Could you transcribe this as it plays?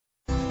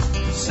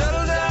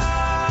Settle down,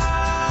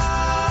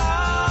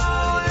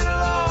 it'll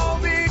all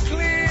be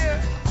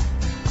clear.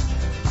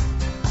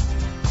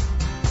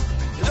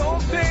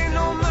 Don't pay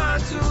no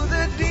mind to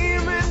the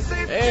demons.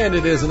 And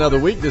it is another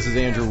week. This is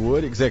Andrew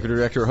Wood, Executive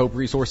Director of Hope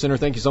Resource Center.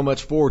 Thank you so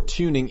much for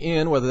tuning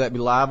in, whether that be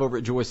live over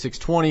at Joy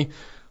 620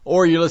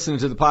 or you're listening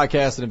to the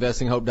podcast at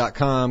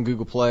investinghope.com,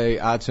 Google Play,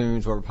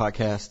 iTunes, wherever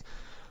podcasts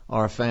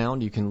are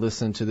found. You can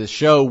listen to this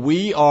show.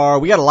 We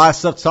got a lot of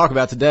stuff to talk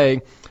about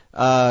today.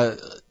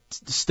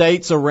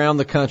 States around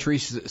the country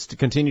to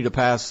continue to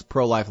pass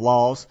pro-life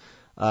laws,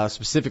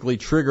 specifically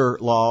trigger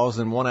laws,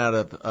 and one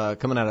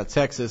coming out of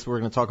Texas we're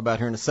going to talk about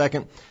here in a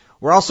second.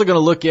 We're also going to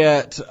look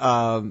at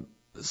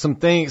some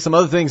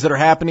other things that are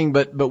happening,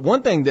 but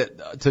one thing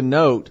to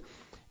note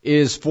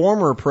is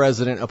former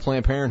president of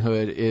Planned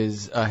Parenthood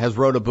has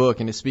wrote a book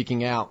and is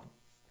speaking out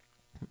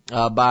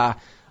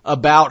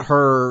about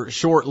her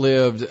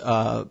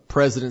short-lived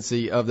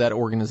presidency of that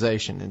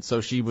organization. And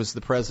so she was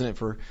the president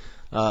for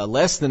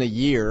less than a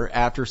year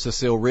after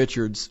Cecile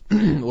Richards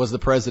was the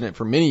president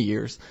for many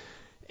years.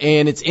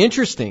 And it's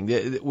interesting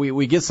that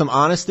we get some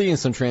honesty and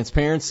some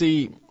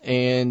transparency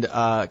and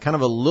kind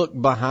of a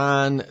look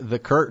behind the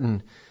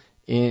curtain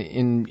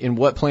in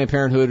what Planned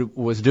Parenthood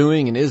was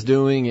doing and is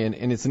doing,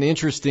 and it's an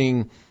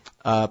interesting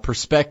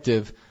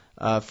perspective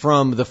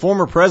from the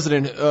former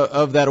president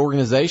of that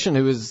organization,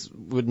 who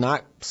would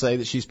not say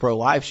that she's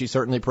pro-life. She's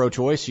certainly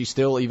pro-choice. She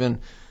still even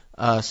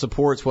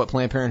supports what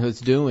Planned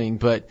Parenthood's doing,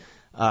 but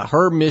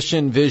her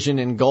mission, vision,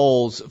 and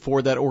goals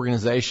for that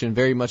organization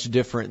very much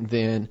different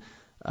than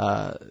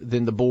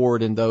the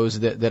board and those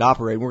that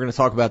operate. We're going to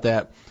talk about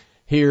that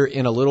here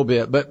in a little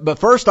bit, but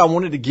first I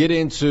wanted to get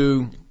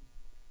into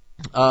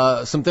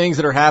some things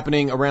that are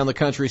happening around the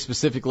country,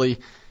 specifically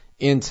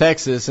in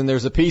Texas. And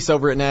there's a piece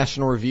over at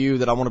National Review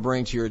that I want to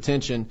bring to your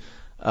attention,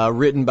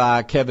 written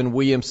by Kevin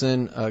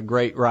Williamson, a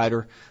great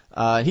writer.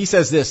 He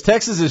says this: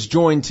 Texas has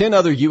joined 10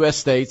 other U.S.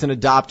 states in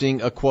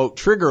adopting a, quote,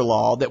 trigger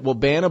law that will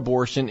ban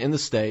abortion in the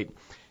state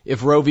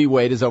if Roe v.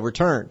 Wade is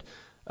overturned.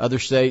 Other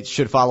states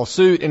should follow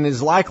suit, and it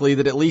is likely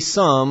that at least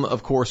some,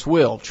 of course,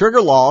 will.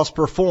 Trigger laws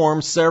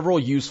perform several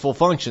useful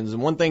functions.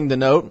 And one thing to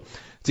note,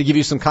 to give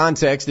you some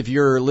context, if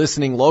you're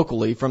listening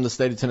locally from the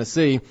state of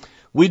Tennessee,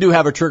 we do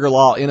have a trigger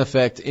law in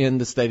effect in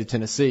the state of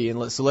Tennessee. And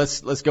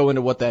let's go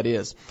into what that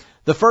is.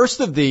 The first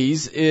of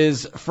these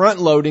is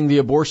front-loading the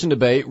abortion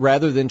debate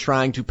rather than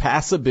trying to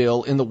pass a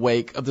bill in the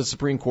wake of the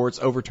Supreme Court's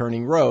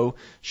overturning Roe,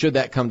 should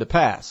that come to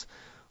pass.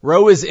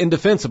 Roe is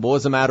indefensible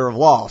as a matter of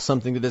law,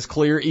 something that is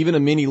clear even to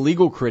many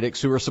legal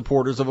critics who are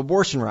supporters of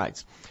abortion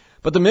rights.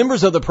 But the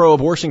members of the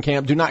pro-abortion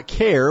camp do not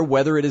care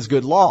whether it is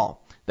good law.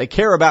 They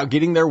care about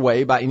getting their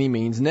way by any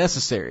means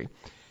necessary.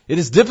 It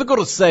is difficult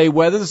to say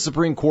whether the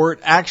Supreme Court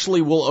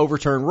actually will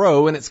overturn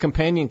Roe and its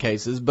companion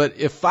cases, but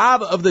if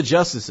 5 of the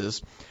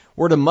justices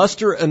were to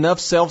muster enough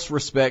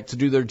self-respect to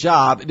do their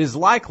job, it is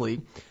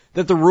likely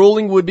that the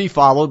ruling would be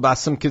followed by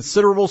some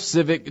considerable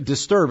civic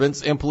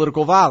disturbance and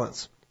political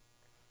violence,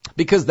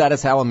 because that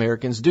is how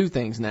Americans do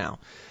things now.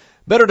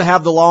 Better to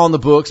have the law on the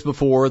books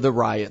before the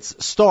riots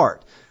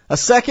start. A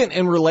second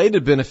and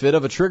related benefit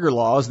of a trigger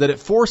law is that it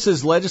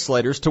forces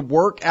legislators to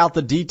work out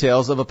the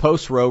details of a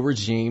post-Roe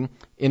regime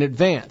in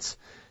advance.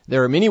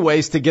 There are many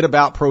ways to go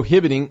about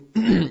prohibiting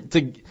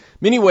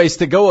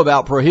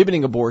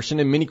abortion,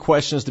 and many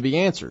questions to be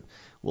answered.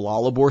 Will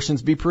all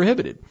abortions be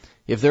prohibited?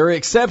 If there are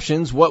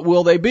exceptions, what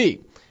will they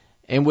be?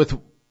 And with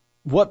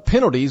what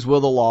penalties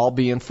will the law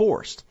be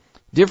enforced?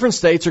 Different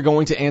states are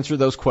going to answer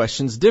those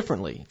questions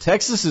differently.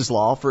 Texas's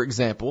law, for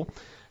example,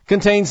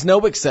 contains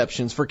no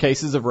exceptions for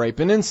cases of rape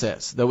and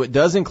incest, though it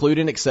does include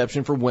an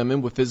exception for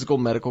women with physical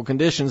medical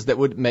conditions that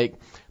would make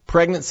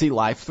pregnancy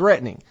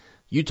life-threatening.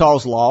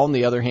 Utah's law, on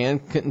the other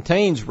hand,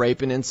 contains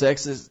rape and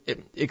incest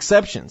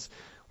exceptions.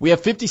 We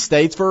have 50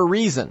 states for a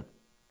reason.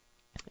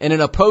 And in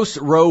a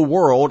post-Roe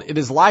world, it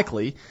is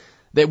likely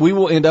that we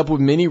will end up with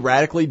many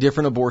radically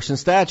different abortion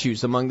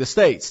statutes among the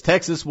states.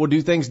 Texas will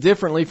do things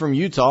differently from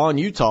Utah, and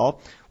Utah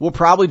will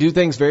probably do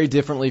things very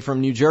differently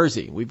from New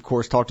Jersey. We've, of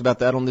course, talked about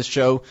that on this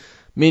show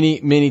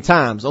many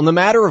times. On the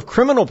matter of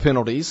criminal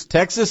penalties,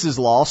 Texas's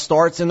law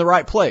starts in the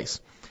right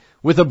place,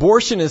 with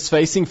abortionists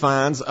facing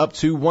fines up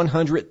to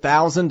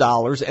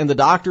 $100,000 and the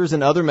doctors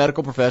and other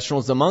medical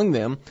professionals among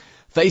them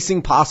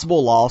facing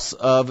possible loss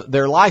of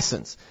their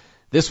license.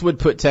 This would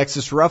put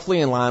Texas roughly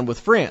in line with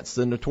France,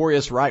 the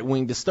notorious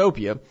right-wing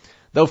dystopia,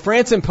 though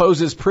France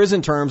imposes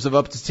prison terms of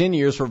up to 10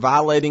 years for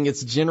violating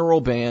its general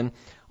ban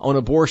on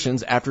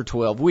abortions after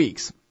 12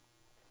 weeks.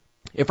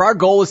 If our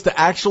goal is to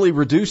actually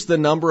reduce the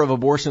number of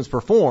abortions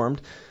performed,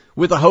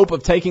 with the hope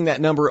of taking that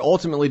number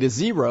ultimately to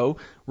zero,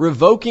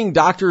 revoking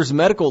doctors'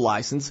 medical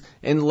license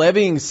and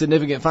levying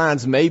significant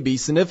fines may be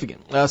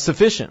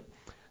sufficient.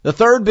 The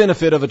third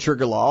benefit of a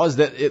trigger law is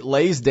that it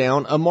lays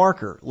down a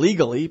marker,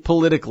 legally,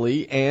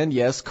 politically, and,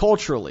 yes,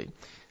 culturally.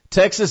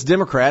 Texas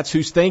Democrats,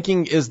 whose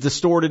thinking is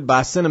distorted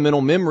by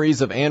sentimental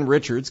memories of Ann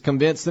Richards,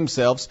 convince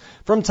themselves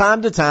from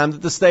time to time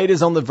that the state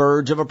is on the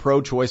verge of a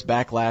pro-choice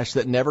backlash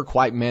that never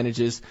quite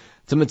manages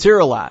to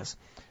materialize.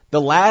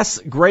 The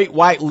last great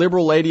white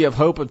liberal lady of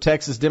hope of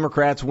Texas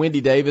Democrats,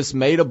 Wendy Davis,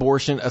 made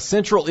abortion a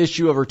central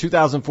issue of her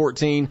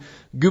 2014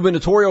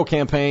 gubernatorial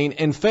campaign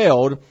and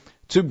failed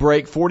to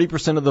break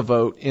 40% of the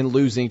vote in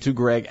losing to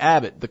Greg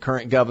Abbott, the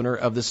current governor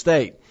of the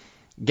state.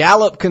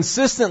 Gallup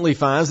consistently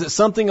finds that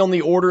something on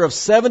the order of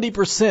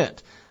 70%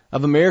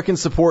 of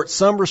Americans support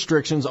some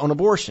restrictions on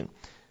abortion,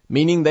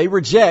 meaning they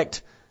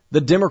reject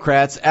the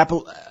Democrats'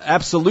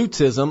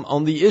 absolutism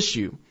on the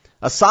issue.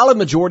 A solid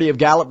majority of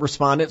Gallup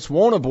respondents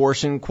want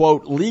abortion,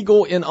 quote,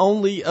 legal in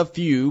only a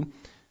few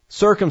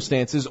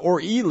circumstances or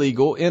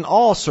illegal in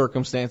all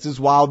circumstances,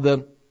 while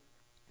the,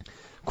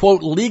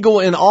 quote,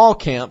 legal in all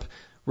camp,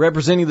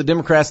 representing the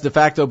Democrats' de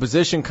facto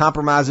position,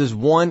 compromises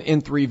 1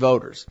 in 3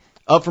 voters,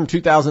 up from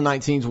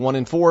 2019's 1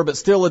 in 4, but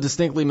still a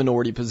distinctly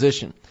minority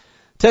position.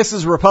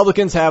 Texas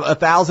Republicans have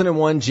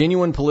 1,001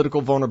 genuine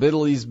political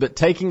vulnerabilities, but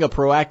taking a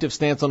proactive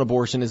stance on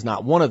abortion is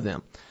not one of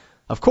them.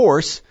 Of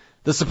course,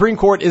 the Supreme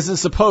Court isn't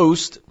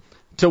supposed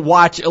to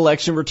watch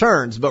election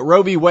returns, but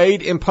Roe v.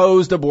 Wade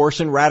imposed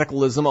abortion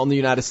radicalism on the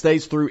United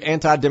States through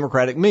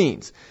anti-democratic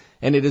means,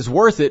 and it is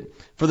worth it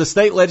for the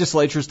state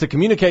legislatures to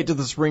communicate to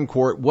the Supreme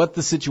Court what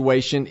the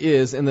situation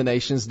is in the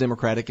nation's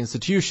democratic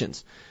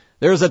institutions.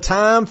 There is a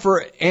time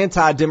for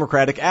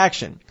anti-democratic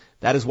action.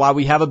 That is why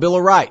we have a Bill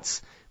of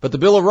Rights. But the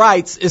Bill of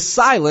Rights is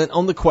silent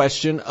on the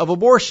question of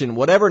abortion,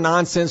 whatever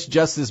nonsense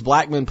Justice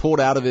Blackmun pulled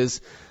out of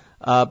his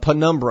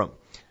penumbrum.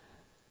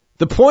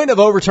 The point of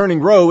overturning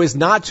Roe is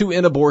not to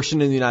end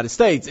abortion in the United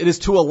States. It is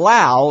to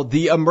allow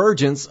the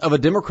emergence of a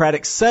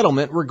democratic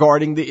settlement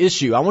regarding the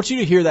issue. I want you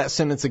to hear that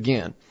sentence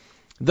again.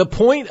 The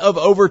point of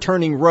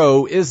overturning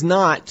Roe is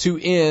not to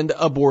end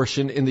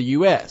abortion in the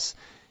U.S.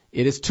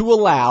 It is to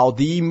allow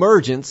the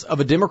emergence of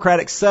a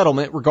democratic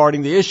settlement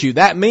regarding the issue.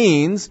 That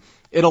means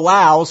it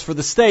allows for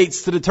the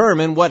states to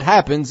determine what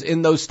happens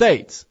in those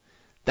states.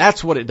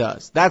 That's what it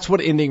does. That's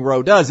what ending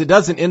Roe does. It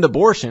doesn't end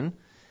abortion.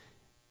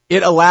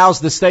 It allows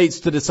the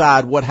states to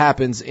decide what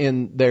happens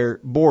in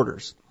their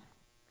borders.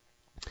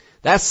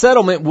 That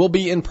settlement will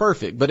be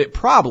imperfect, but it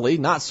probably,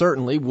 not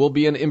certainly, will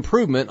be an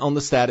improvement on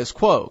the status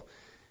quo.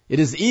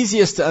 It is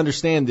easiest to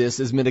understand this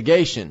as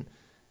mitigation,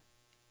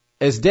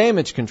 as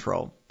damage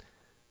control.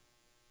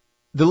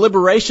 The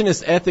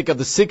liberationist ethic of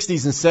the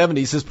 60s and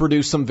 70s has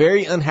produced some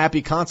very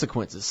unhappy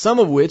consequences, some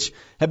of which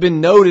have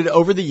been noted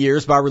over the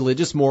years by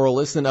religious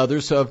moralists and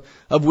others of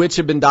which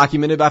have been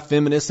documented by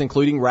feminists,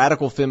 including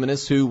radical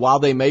feminists who, while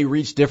they may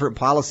reach different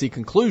policy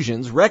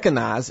conclusions,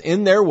 recognize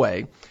in their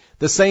way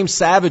the same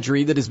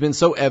savagery that has been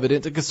so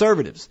evident to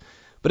conservatives.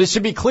 But it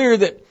should be clear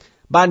that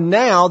by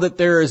now that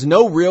there is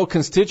no real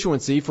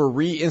constituency for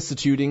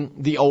reinstituting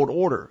the old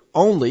order.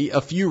 Only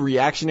a few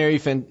reactionary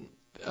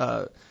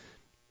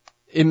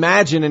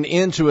imagine an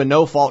end to a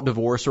no-fault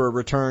divorce or a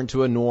return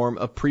to a norm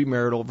of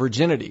premarital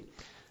virginity.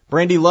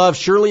 Brandy Love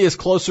surely is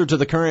closer to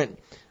the current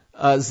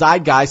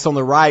zeitgeist on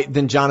the right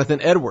than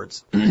Jonathan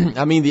Edwards.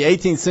 I mean, the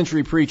 18th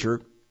century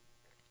preacher,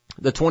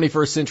 the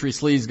 21st century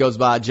sleaze goes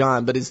by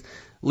John, but is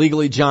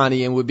legally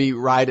Johnny and would be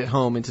right at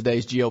home in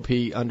today's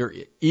GOP under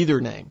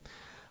either name.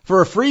 For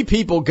a free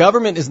people,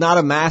 government is not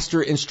a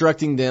master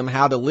instructing them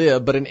how to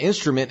live, but an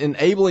instrument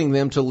enabling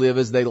them to live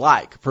as they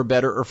like, for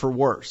better or for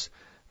worse.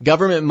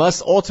 Government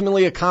must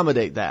ultimately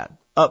accommodate that,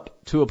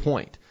 up to a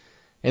point.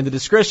 And the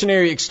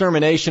discretionary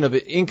extermination of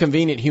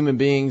inconvenient human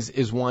beings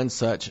is one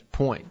such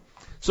point.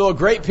 So a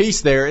great piece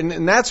there,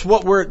 and that's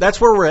where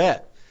we're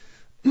at.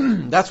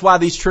 That's why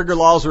these trigger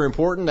laws are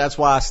important. That's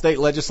why state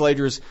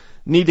legislators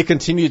need to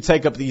continue to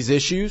take up these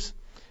issues.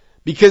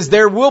 Because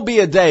there will be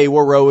a day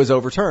where Roe is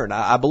overturned.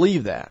 I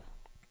believe that.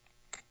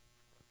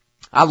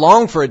 I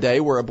long for a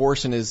day where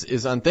abortion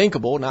is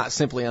unthinkable, not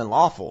simply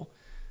unlawful.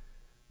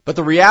 But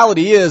the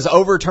reality is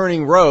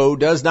overturning Roe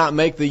does not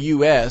make the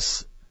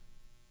U.S.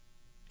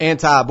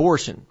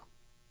 anti-abortion.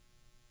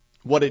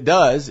 What it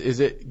does is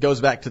it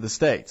goes back to the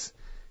states.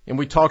 And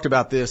we talked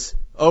about this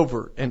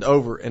over and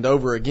over and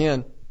over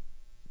again.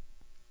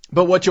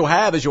 But what you'll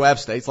have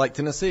states like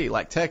Tennessee,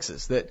 like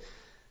Texas,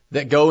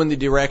 that go in the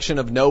direction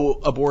of no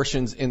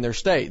abortions in their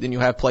state. Then you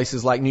have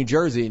places like New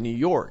Jersey and New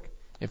York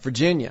and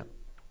Virginia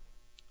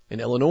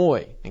and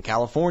Illinois and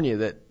California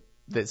that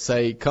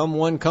say, come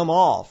one, come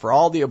all, for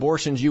all the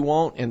abortions you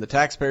want, and the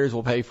taxpayers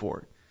will pay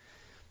for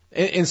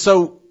it. And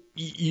so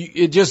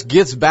it just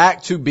gets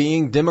back to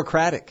being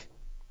democratic.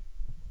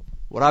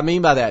 What I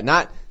mean by that,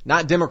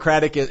 not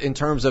democratic in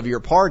terms of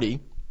your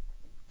party,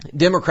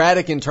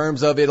 democratic in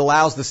terms of it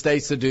allows the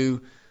states to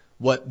do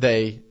what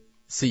they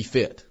see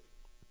fit.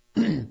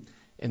 And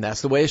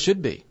that's the way it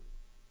should be.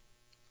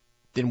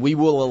 Then we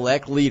will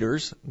elect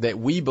leaders that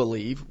we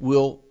believe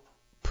will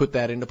put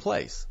that into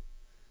place,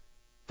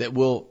 that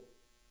will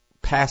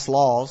pass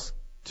laws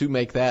to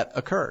make that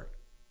occur.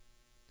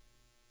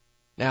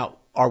 Now,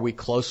 are we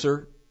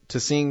closer to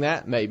seeing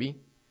that? Maybe.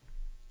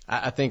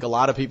 I think a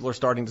lot of people are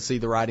starting to see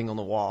the writing on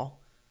the wall.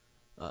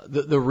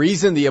 The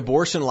reason the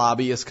abortion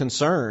lobby is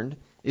concerned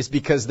is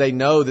because they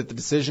know that the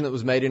decision that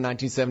was made in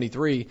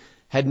 1973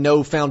 had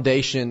no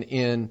foundation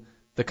in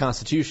the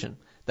Constitution.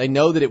 They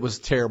know that it was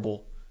a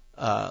terrible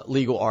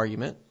legal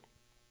argument.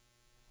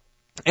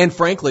 And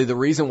frankly, the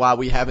reason why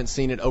we haven't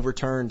seen it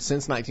overturned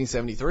since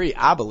 1973,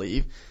 I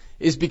believe,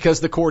 is because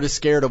the court is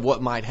scared of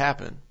what might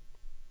happen.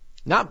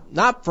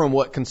 Not from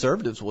what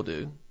conservatives will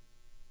do,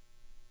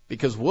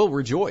 because we'll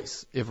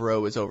rejoice if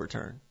Roe is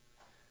overturned.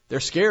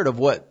 They're scared of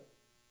what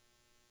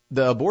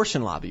the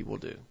abortion lobby will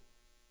do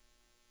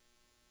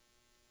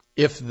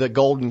if the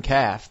golden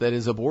calf that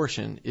is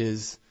abortion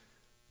is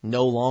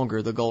no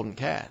longer the golden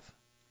calf.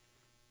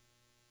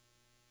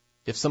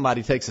 If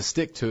somebody takes a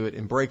stick to it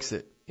and breaks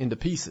it into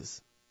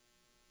pieces.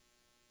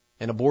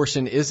 And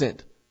abortion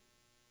isn't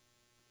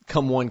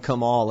come one,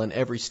 come all in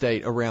every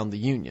state around the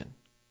union.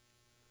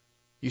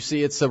 You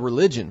see, it's a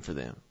religion for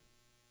them.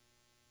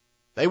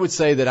 They would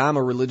say that I'm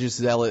a religious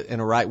zealot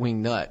and a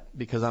right-wing nut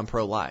because I'm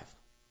pro-life.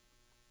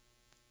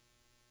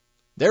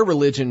 Their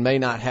religion may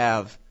not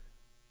have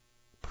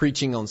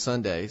preaching on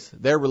Sundays.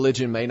 Their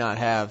religion may not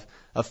have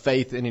a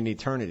faith in an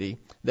eternity.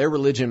 Their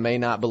religion may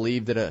not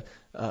believe that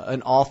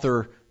an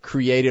author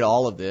created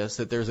all of this,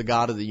 that there's a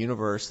God of the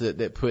universe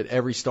that put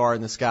every star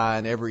in the sky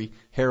and every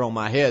hair on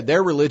my head.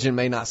 Their religion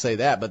may not say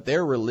that, but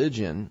their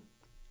religion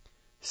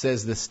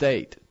says the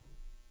state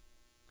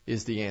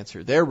is the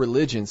answer. Their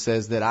religion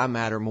says that I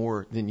matter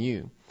more than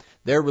you.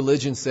 Their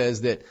religion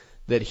says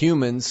that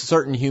humans,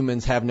 certain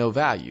humans, have no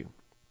value.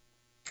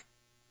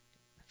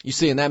 You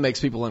see, and that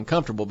makes people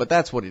uncomfortable, but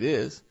that's what it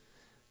is.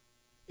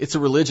 It's a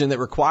religion that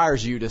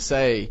requires you to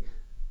say,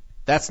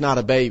 that's not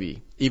a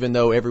baby, even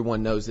though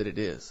everyone knows that it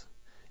is.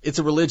 It's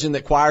a religion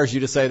that requires you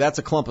to say, that's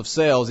a clump of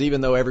cells,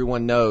 even though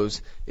everyone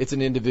knows it's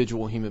an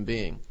individual human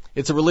being.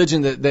 It's a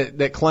religion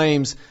that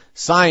claims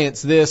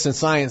science this and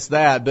science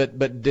that,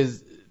 but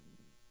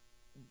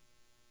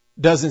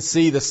doesn't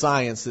see the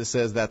science that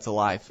says that's a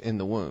life in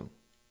the womb.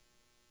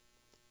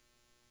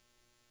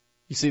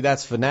 You see,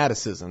 that's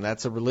fanaticism.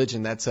 That's a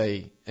religion. That's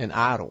an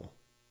idol.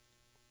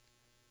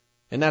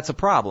 And that's a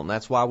problem.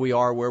 That's why we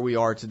are where we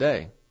are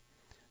today.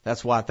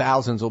 That's why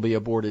thousands will be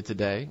aborted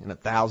today, and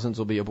thousands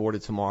will be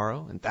aborted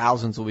tomorrow, and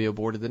thousands will be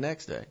aborted the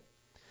next day.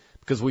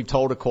 Because we've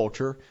told a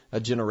culture, a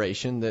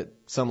generation, that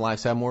some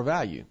lives have more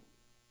value.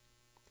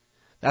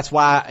 That's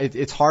why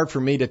it's hard for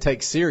me to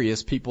take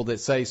serious people that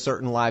say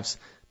certain lives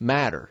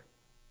matter.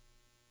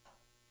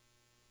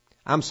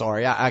 I'm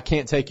sorry, I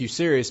can't take you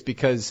serious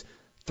because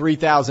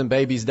 3,000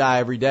 babies die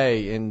every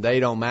day and they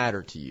don't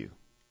matter to you.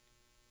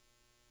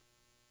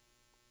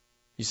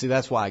 You see,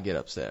 that's why I get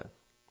upset.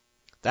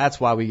 That's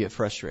why we get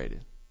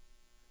frustrated.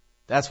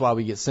 That's why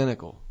we get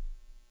cynical.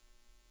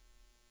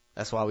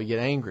 That's why we get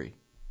angry.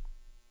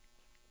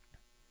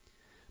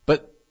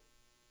 But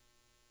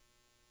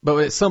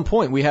at some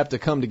point we have to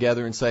come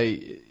together and say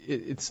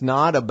it's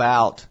not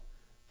about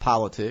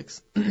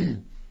politics.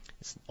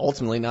 It's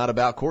ultimately not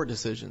about court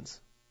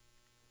decisions.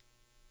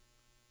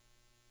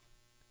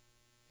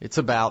 It's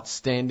about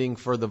standing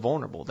for the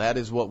vulnerable. That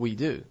is what we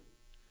do.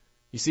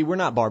 You see, we're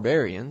not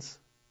barbarians.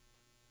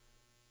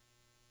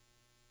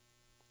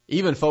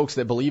 Even folks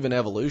that believe in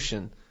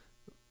evolution,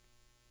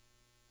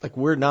 like,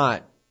 we're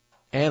not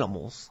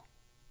animals.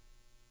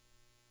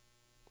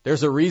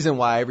 There's a reason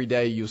why every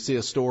day you'll see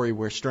a story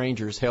where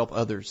strangers help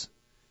other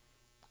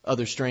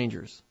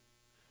strangers.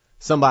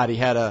 Somebody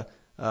had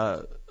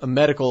a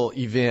medical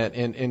event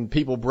and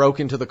people broke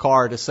into the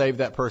car to save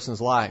that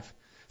person's life.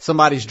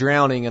 Somebody's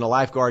drowning and a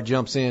lifeguard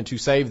jumps in to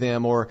save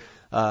them, or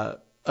a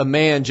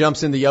man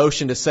jumps in the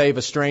ocean to save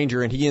a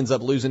stranger and he ends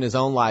up losing his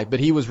own life. But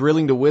he was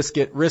willing to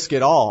risk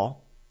it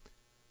all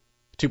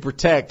to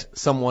protect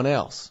someone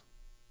else.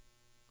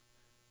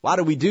 Why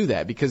do we do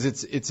that? Because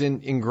it's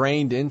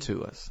ingrained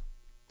into us.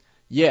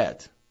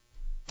 Yet,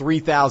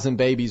 3,000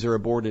 babies are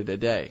aborted a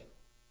day.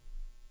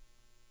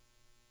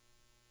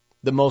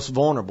 The most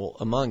vulnerable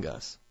among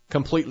us,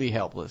 completely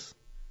helpless.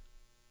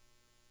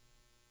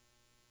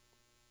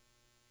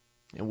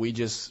 And we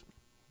just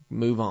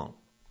move on.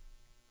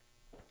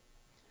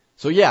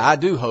 So yeah, I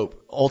do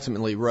hope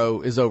ultimately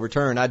Roe is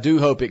overturned. I do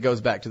hope it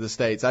goes back to the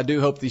states. I do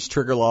hope these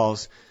trigger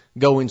laws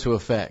go into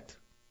effect.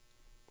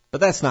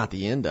 But that's not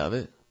the end of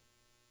it.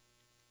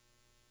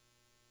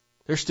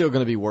 There's still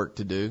going to be work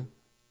to do.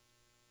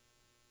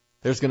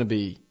 There's going to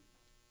be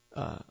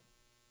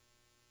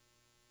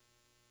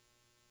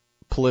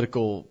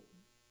political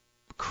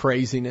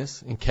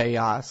craziness and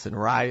chaos and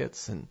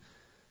riots and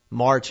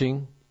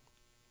marching.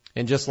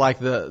 And just like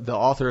the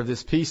author of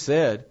this piece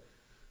said,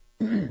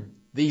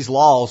 these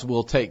laws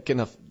will take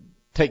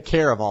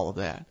care of all of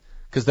that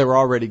because they were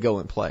already go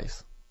in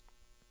place.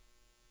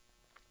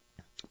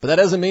 But that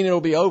doesn't mean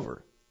it'll be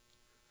over.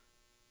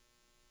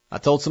 I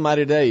told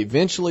somebody today,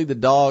 eventually the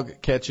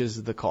dog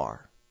catches the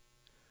car.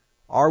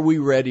 Are we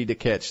ready to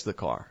catch the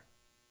car?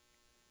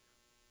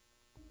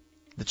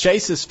 The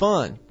chase is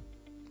fun,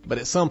 but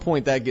at some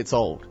point that gets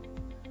old.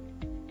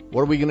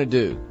 What are we going to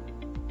do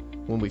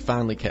when we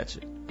finally catch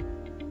it?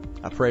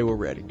 I pray we're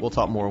ready. We'll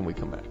talk more when we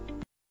come back.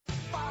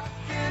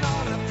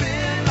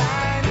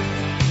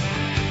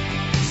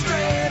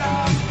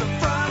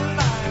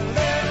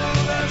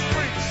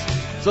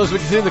 So as we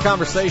continue the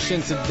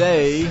conversation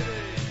today,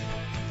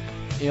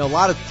 a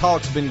lot of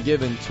talk's been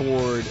given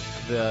toward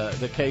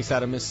the case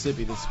out of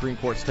Mississippi that the Supreme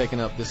Court's taken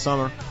up this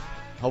summer.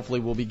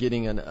 Hopefully we'll be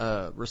getting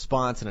a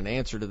response and an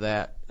answer to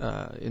that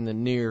in the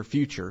near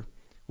future.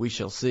 We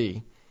shall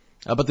see.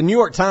 But the New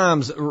York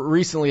Times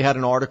recently had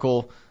an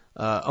article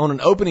on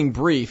an opening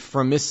brief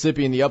from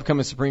Mississippi in the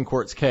upcoming Supreme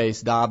Court's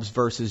case, Dobbs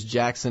versus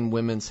Jackson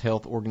Women's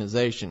Health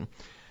Organization.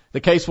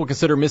 The case will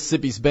consider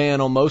Mississippi's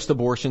ban on most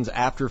abortions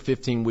after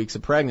 15 weeks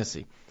of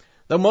pregnancy.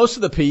 Though most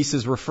of the piece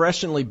is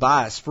refreshingly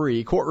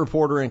bias-free, court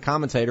reporter and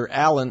commentator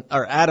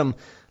Adam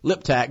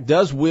Liptak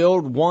does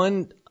wield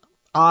one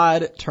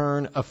odd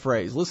turn of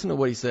phrase. Listen to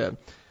what he said.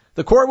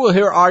 The court will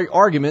hear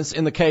arguments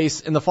in the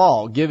case in the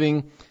fall,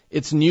 giving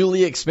its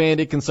newly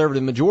expanded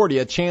conservative majority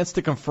a chance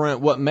to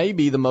confront what may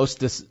be the most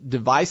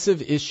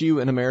divisive issue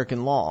in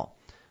American law,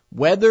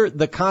 whether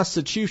the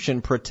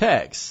Constitution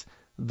protects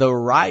the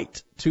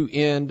right to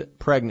end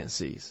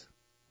pregnancies.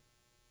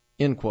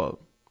 End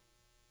quote.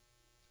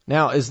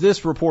 Now, as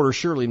this reporter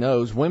surely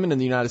knows, women in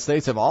the United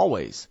States have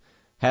always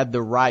had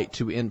the right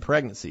to end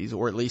pregnancies,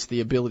 or at least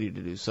the ability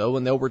to do so,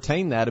 and they'll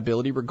retain that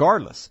ability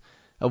regardless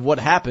of what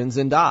happens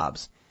in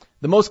Dobbs.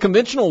 The most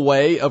conventional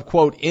way of,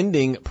 quote,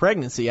 ending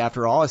pregnancy,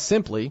 after all, is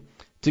simply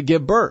to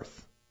give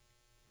birth.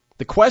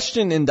 The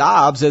question in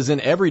Dobbs, as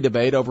in every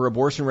debate over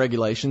abortion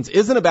regulations,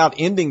 isn't about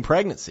ending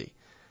pregnancy.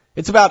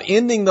 It's about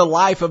ending the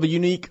life of a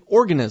unique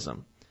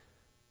organism,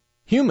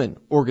 human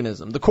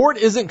organism. The court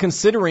isn't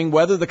considering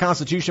whether the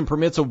Constitution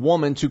permits a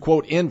woman to,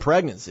 quote, end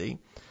pregnancy,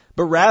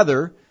 but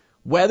rather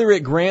whether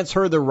it grants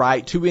her the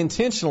right to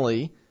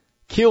intentionally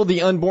kill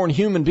the unborn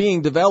human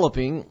being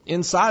developing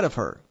inside of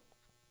her.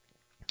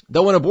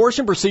 Though an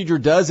abortion procedure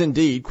does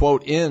indeed,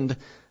 quote, end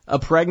a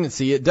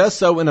pregnancy, it does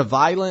so in a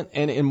violent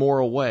and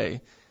immoral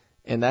way.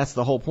 And that's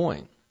the whole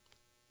point.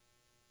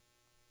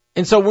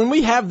 And so when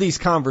we have these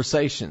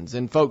conversations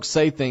and folks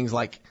say things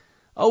like,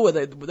 oh,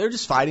 they're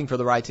just fighting for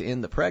the right to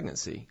end the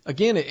pregnancy.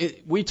 Again,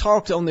 we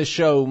talked on this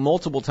show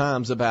multiple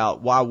times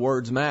about why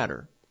words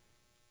matter.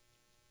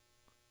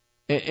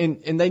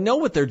 And they know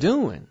what they're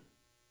doing.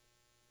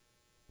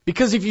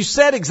 Because if you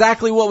said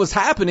exactly what was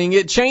happening,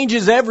 it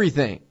changes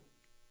everything.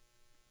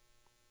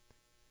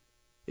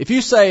 If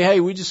you say,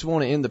 hey, we just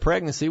want to end the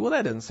pregnancy, well,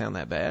 that doesn't sound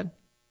that bad,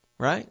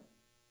 right?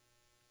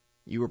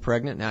 You were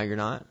pregnant, now you're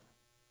not.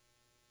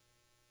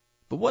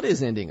 But what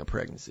is ending a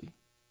pregnancy?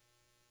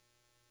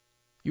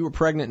 You were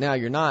pregnant, now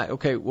you're not.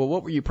 Okay, well,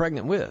 what were you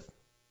pregnant with?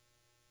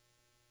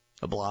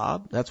 A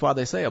blob? That's why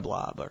they say a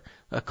blob. Or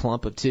a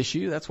clump of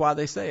tissue? That's why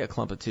they say a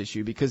clump of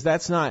tissue, because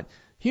that's not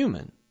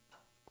human.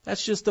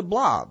 That's just a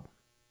blob.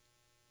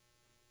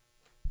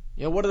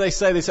 You know, what do they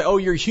say? They say, oh,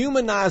 you're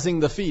humanizing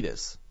the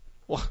fetus.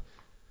 Well,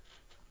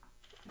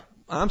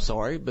 I'm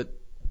sorry, but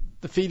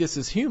the fetus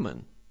is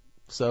human.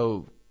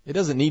 So it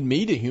doesn't need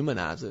me to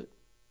humanize it.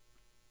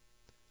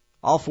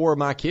 All four of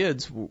my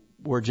kids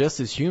were just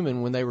as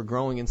human when they were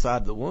growing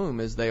inside the womb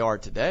as they are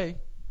today.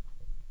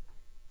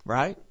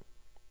 Right?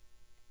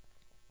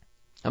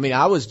 I mean,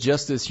 I was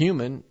just as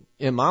human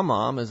in my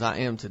mom as I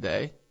am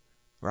today.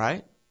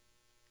 Right?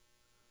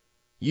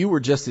 You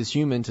were just as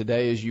human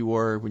today as you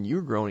were when you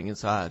were growing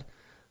inside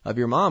of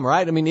your mom,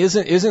 right? I mean,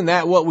 isn't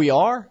that what we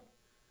are?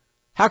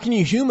 How can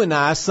you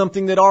humanize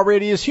something that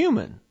already is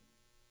human?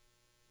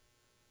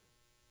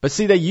 But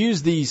see, they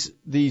use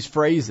these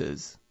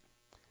phrases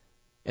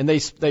and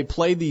they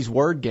play these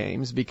word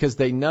games because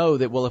they know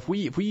that, well, if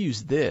we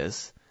use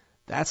this,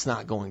 that's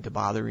not going to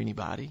bother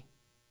anybody.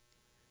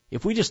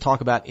 If we just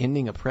talk about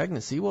ending a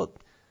pregnancy, well,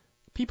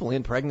 people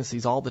end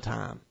pregnancies all the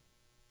time.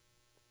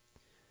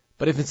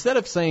 But if instead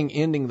of saying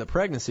ending the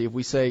pregnancy, if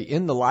we say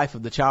end the life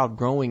of the child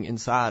growing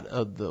inside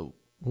of the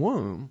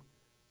womb,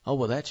 oh,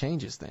 well, that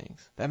changes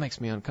things. That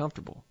makes me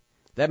uncomfortable.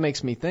 That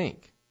makes me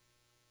think.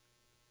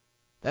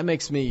 That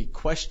makes me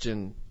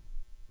question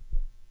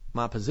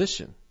my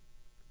position.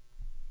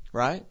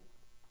 Right?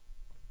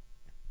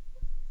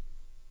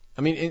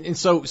 I mean, and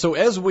so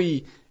as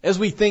we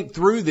think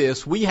through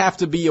this, we have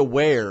to be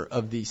aware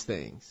of these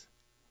things.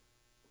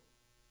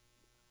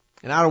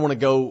 And I don't want to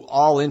go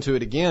all into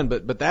it again,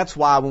 but that's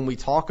why when we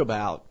talk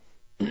about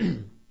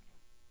the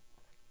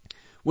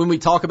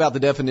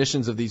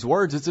definitions of these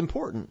words, it's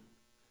important.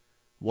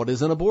 What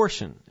is an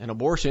abortion? An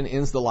abortion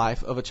ends the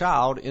life of a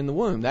child in the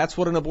womb. That's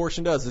what an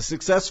abortion does. A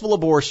successful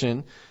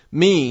abortion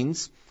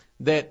means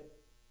that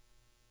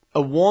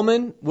a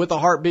woman with a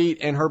heartbeat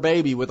and her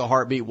baby with a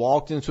heartbeat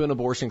walked into an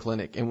abortion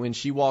clinic, and when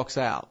she walks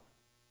out,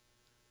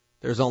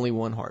 there's only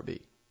one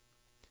heartbeat.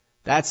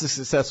 That's a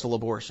successful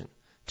abortion.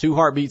 2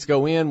 heartbeats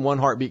go in, 1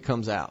 heartbeat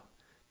comes out.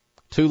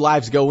 2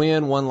 lives go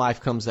in, 1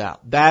 life comes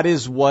out. That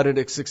is what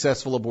a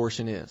successful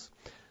abortion is.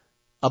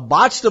 A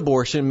botched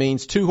abortion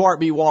means 2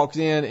 heartbeats walked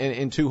in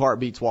and 2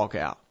 heartbeats walk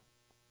out.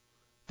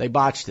 They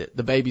botched it.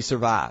 The baby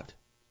survived.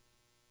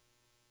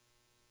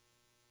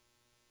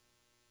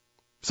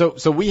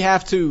 So we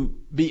have to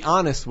be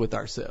honest with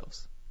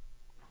ourselves.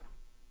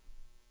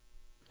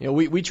 You know,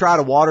 we try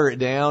to water it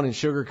down and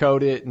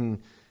sugarcoat it,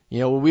 and you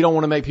know, we don't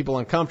want to make people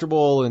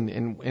uncomfortable,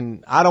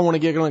 and I don't want to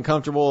get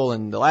uncomfortable,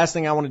 and the last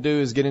thing I want to do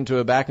is get into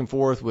a back and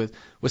forth with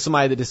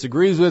somebody that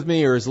disagrees with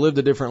me or has lived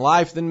a different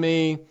life than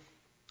me.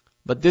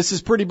 But this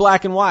is pretty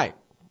black and white.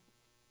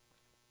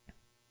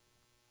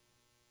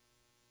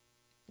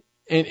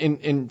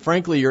 And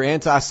frankly, you're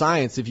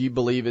anti-science if you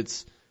believe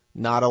it's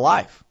not a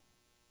life.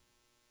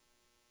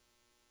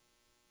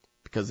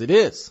 Because it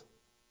is.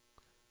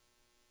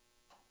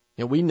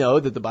 And we know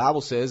that the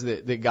Bible says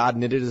that God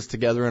knitted us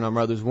together in our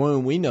mother's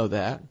womb. We know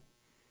that.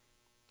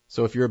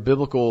 So if you're a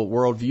biblical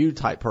worldview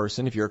type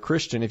person, if you're a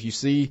Christian, if you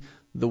see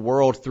the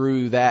world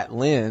through that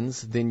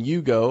lens, then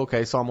you go,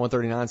 okay, Psalm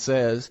 139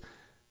 says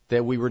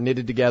that we were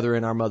knitted together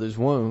in our mother's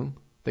womb,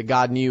 that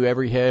God knew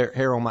every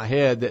hair on my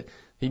head, that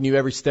He knew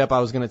every step I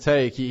was going to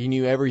take. He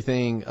knew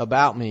everything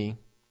about me.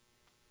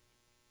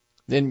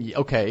 Then,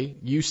 okay,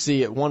 you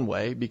see it one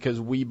way because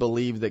we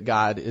believe that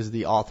God is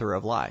the author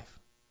of life.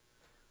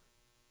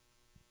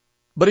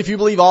 But if you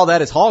believe all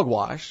that is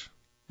hogwash,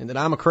 and that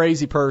I'm a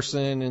crazy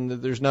person, and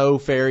that there's no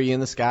fairy in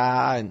the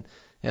sky,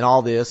 and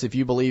all this, if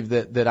you believe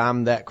that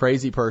I'm that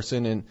crazy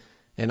person,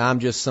 and I'm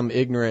just some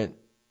ignorant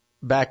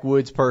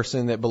backwoods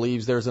person that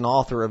believes there's an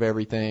author of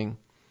everything,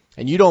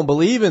 and you don't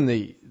believe in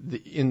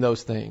in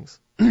those things,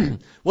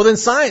 well, then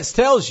science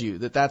tells you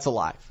that that's a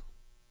life.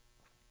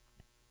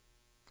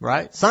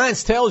 Right?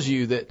 Science tells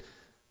you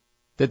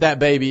that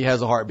baby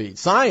has a heartbeat.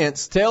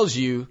 Science tells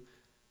you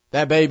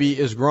that baby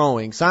is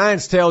growing.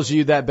 Science tells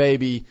you that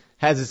baby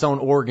has its own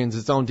organs,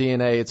 its own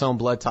DNA, its own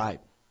blood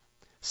type.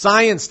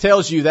 Science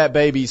tells you that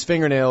baby's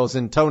fingernails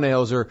and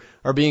toenails are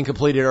being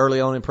completed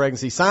early on in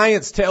pregnancy.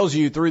 Science tells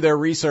you through their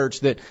research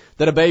that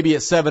a baby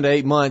at 7 to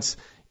 8 months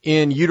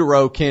in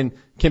utero can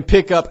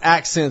pick up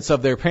accents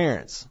of their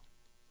parents.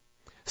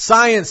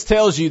 Science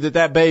tells you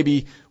that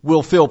baby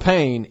will feel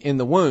pain in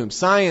the womb.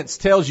 Science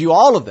tells you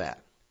all of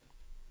that.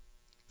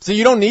 So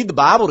you don't need the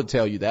Bible to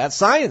tell you that.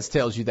 Science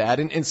tells you that.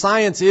 And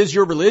science is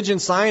your religion.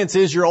 Science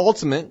is your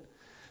ultimate.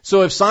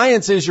 So if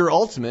science is your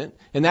ultimate,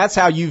 and that's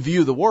how you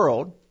view the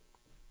world,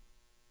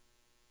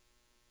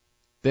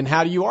 then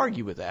how do you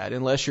argue with that?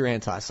 Unless you're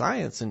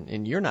anti-science,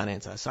 and you're not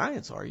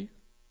anti-science, are you?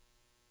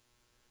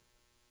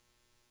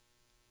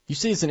 You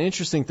see, it's an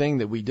interesting thing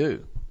that we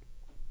do.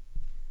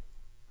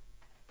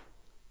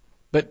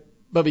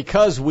 But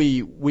because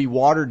we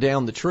water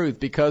down the truth,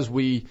 because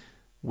we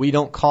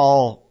don't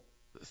call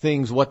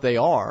things what they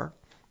are,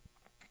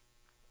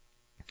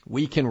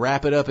 we can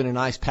wrap it up in a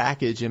nice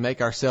package and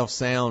make ourselves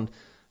sound,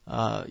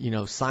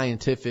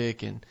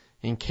 scientific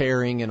and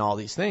caring and all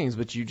these things,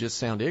 but you just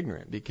sound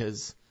ignorant,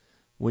 because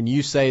when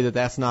you say that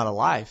that's not a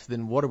life,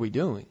 then what are we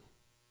doing?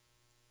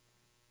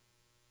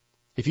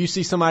 If you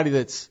see somebody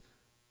that's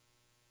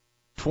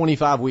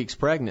 25 weeks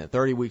pregnant,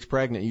 30 weeks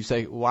pregnant, you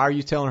say, why are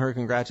you telling her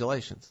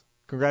congratulations?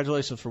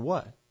 Congratulations for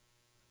what?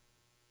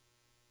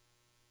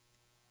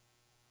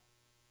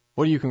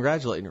 What are you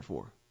congratulating her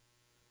for?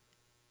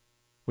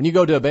 When you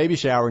go to a baby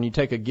shower and you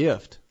take a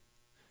gift,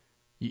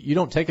 you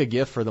don't take a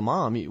gift for the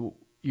mom.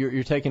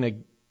 You're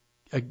taking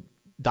a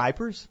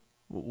diapers?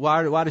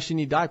 Why does she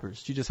need diapers?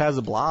 She just has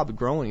a blob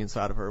growing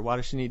inside of her. Why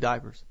does she need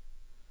diapers?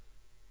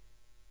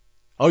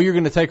 Oh, you're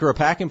going to take her a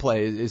pack and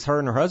play. Is her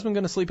and her husband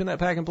going to sleep in that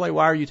pack and play?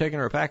 Why are you taking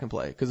her a pack and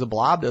play? Because a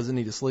blob doesn't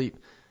need to sleep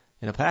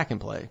in a pack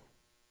and play.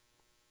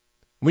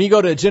 When you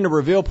go to a gender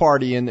reveal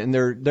party and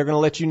they're going to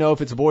let you know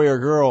if it's a boy or a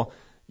girl,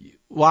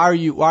 why are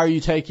you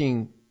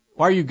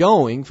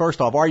going?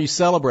 First off, why are you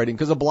celebrating?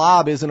 Because a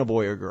blob isn't a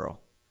boy or girl.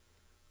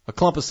 A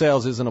clump of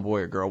cells isn't a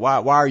boy or girl.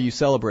 Why are you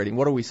celebrating?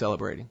 What are we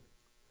celebrating?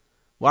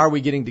 Why are we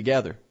getting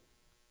together?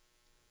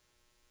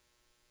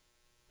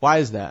 Why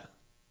is that?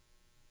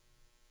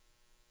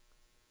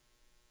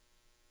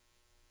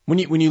 When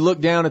you look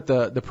down at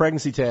the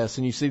pregnancy test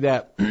and you see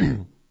that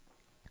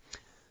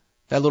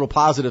that little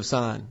positive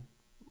sign,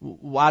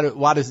 why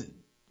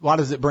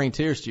does it bring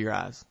tears to your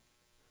eyes?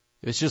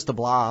 If it's just a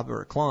blob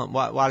or a clump,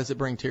 why does it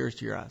bring tears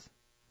to your eyes?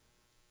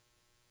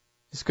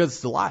 It's because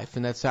it's the life,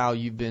 and that's how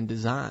you've been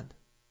designed.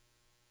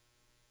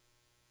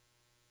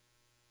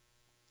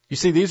 You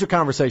see, these are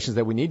conversations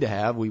that we need to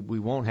have. We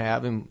won't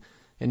have, and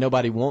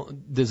nobody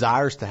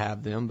desires to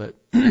have them, but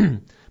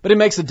but it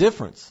makes a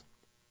difference.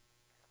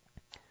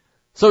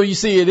 So you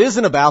see, it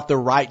isn't about the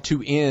right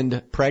to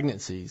end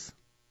pregnancies.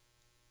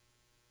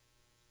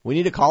 We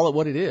need to call it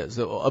what it is.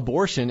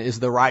 Abortion is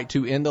the right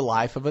to end the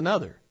life of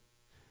another.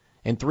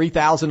 And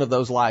 3,000 of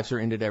those lives are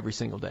ended every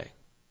single day.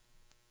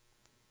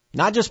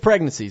 Not just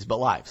pregnancies, but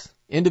lives.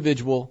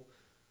 Individual,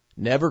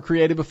 never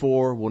created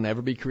before, will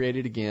never be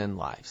created again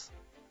lives.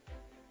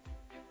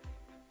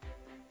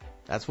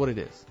 That's what it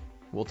is.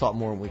 We'll talk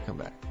more when we come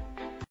back.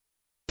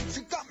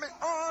 She got me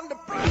on the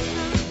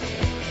pressure.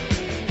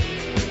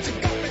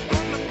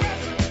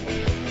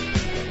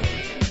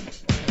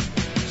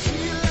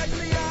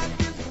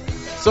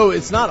 So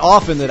it's not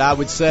often that I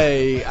would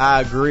say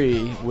I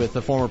agree with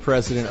the former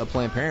president of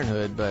Planned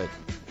Parenthood, but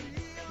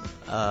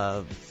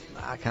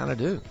I kind of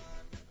do.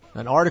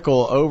 An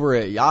article over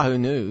at Yahoo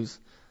News,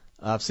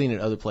 I've seen it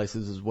other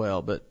places as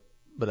well, but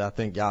I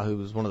think Yahoo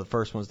was one of the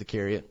first ones to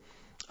carry it,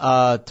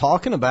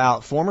 talking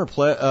about former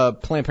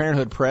Planned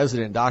Parenthood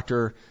president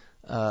Dr.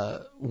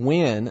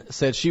 Nguyen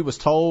said she was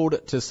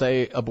told to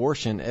say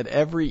abortion at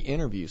every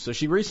interview. So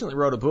she recently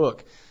wrote a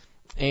book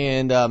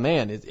And,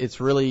 man, it's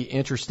really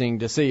interesting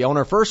to see. On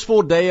her first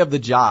full day of the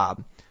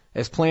job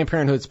as Planned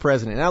Parenthood's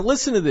president. Now,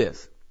 listen to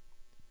this.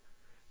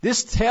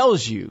 This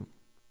tells you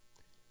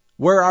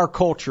where our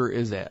culture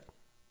is at.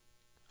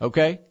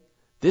 Okay?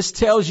 This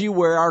tells you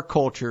where our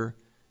culture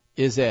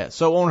is at.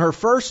 So on her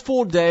first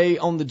full day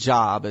on the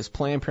job as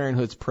Planned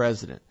Parenthood's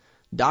president,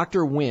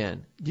 Dr.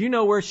 Nguyen, do you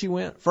know where she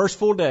went? First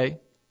full day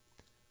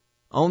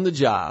on the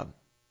job,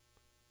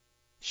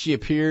 she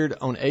appeared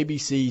on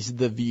ABC's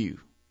The View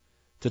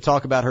to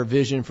talk about her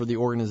vision for the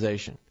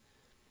organization.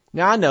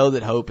 Now, I know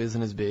that Hope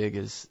isn't as big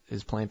as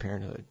Planned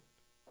Parenthood.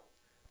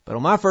 But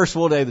on my first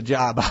full day of the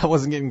job, I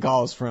wasn't getting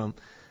calls from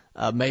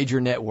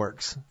major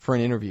networks for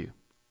an interview.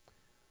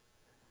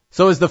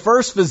 So as the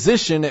first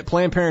physician at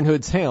Planned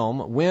Parenthood's helm,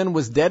 Nguyen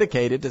was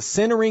dedicated to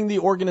centering the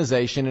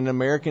organization in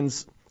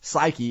Americans'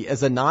 psyche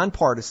as a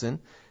nonpartisan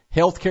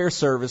healthcare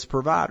service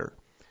provider.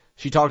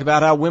 She talked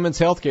about how women's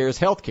healthcare is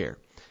healthcare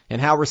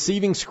and how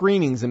receiving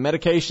screenings and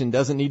medication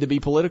doesn't need to be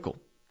political.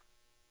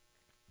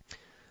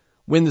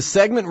 When the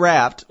segment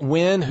wrapped,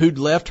 Nguyen, who'd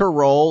left her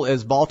role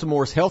as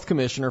Baltimore's health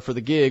commissioner for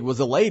the gig, was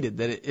elated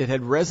that it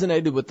had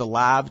resonated with the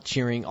live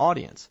cheering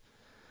audience.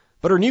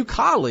 But her new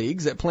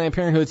colleagues at Planned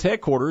Parenthood's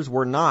headquarters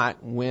were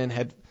not.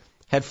 Nguyen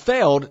had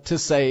failed to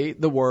say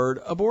the word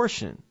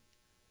abortion.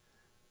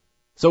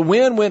 So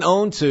Nguyen went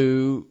on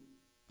to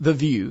The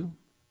View.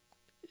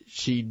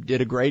 She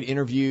did a great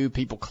interview.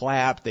 People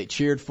clapped. They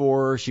cheered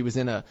for her. She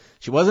wasn't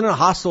in a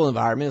hostile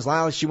environment. As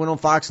long as she went on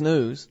Fox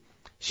News.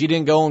 She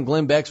didn't go on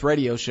Glenn Beck's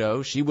radio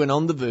show. She went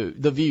on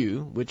The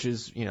View, which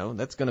is,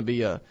 that's going to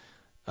be a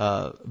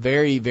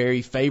very,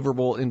 very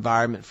favorable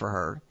environment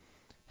for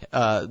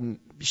her.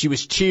 She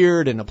was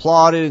cheered and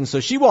applauded, and so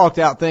she walked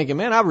out thinking,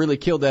 man, I really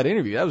killed that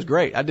interview. That was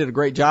great. I did a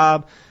great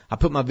job. I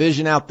put my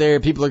vision out there.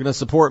 People are going to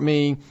support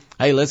me.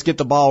 Hey, let's get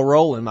the ball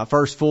rolling. My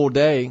first full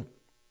day.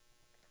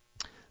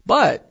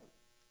 But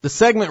the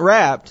segment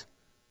wrapped,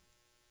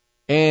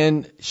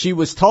 and she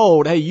was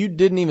told, hey, you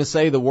didn't even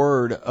say the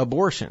word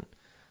abortion.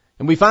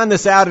 And we find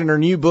this out in her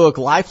new book,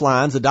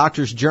 Lifelines, A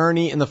Doctor's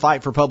Journey in the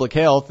Fight for Public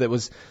Health, that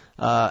was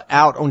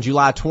out on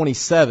July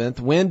 27th.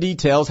 Nguyen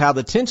details how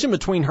the tension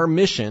between her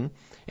mission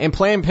and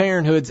Planned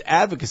Parenthood's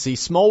advocacy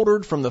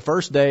smoldered from the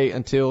first day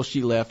until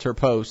she left her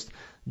post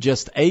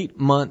just 8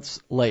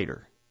 months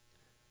later.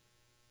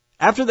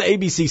 After the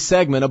ABC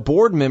segment, a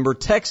board member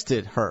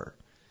texted her,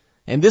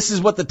 and this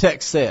is what the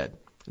text said.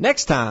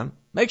 Next time,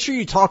 make sure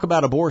you talk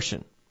about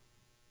abortion.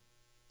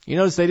 You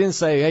notice they didn't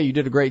say, hey, you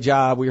did a great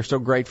job. We are so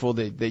grateful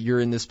that you're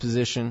in this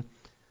position.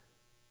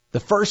 The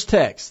first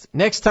text,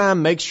 next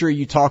time, make sure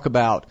you talk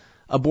about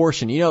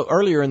abortion.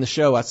 Earlier in the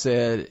show, I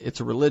said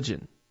it's a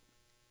religion.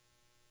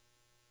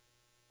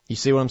 You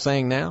see what I'm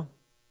saying now?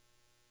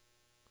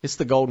 It's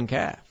the golden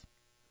calf.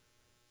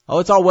 Oh,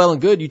 it's all well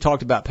and good you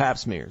talked about pap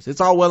smears. It's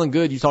all well and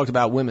good you talked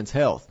about women's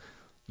health.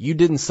 You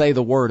didn't say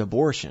the word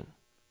abortion.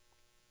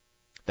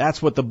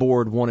 That's what the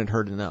board wanted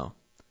her to know.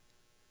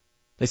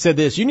 They said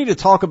this, you need to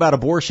talk about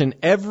abortion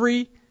at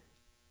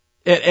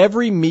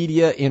every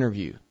media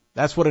interview.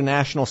 That's what a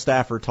national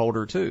staffer told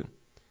her too.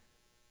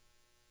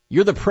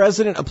 You're the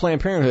president of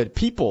Planned Parenthood.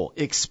 People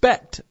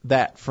expect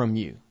that from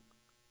you.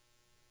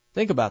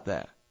 Think about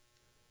that.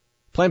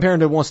 Planned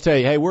Parenthood wants to tell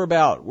you, hey, we're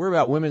about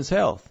women's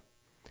health.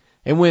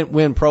 And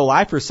when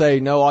pro-lifers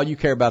say, no, all you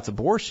care about is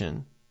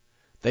abortion,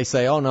 they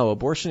say, oh no,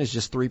 abortion is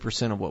just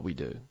 3% of what we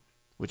do,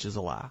 which is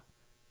a lie.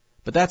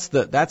 But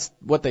that's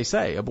what they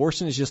say.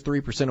 Abortion is just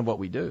 3% of what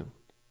we do.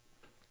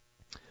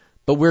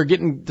 But we're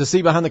getting to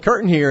see behind the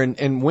curtain here, and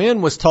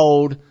Nguyen was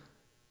told,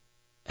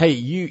 hey,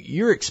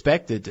 you're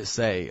expected to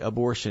say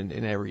abortion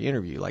in every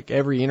interview. Like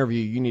every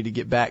interview, you need to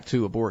get back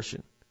to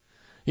abortion.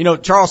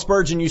 Charles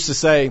Spurgeon used to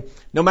say,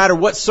 no matter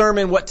what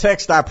sermon, what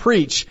text I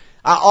preach,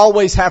 I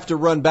always have to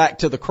run back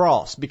to the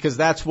cross because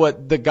that's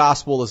what the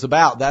gospel is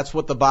about. That's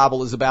what the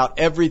Bible is about.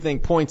 Everything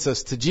points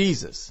us to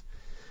Jesus.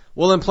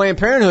 Well, in Planned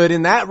Parenthood,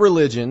 in that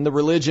religion, the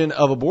religion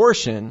of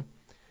abortion,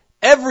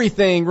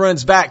 everything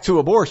runs back to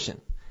abortion.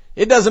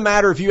 It doesn't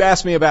matter if you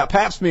ask me about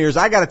pap smears,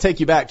 I got to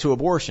take you back to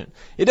abortion.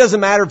 It doesn't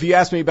matter if you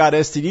ask me about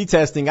STD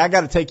testing, I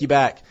got to take you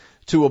back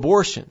to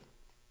abortion.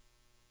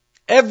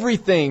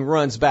 Everything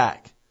runs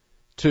back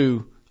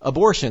to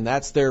abortion.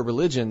 That's their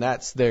religion.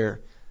 That's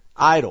their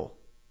idol.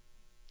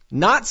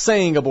 Not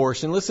saying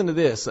abortion, listen to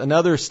this.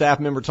 Another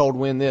staff member told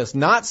Nguyen this.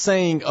 Not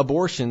saying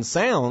abortion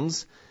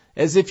sounds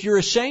as if you're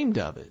ashamed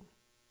of it.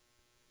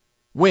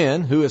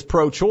 Nguyen, who is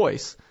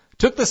pro-choice,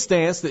 took the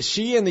stance that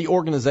she and the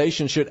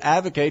organization should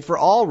advocate for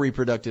all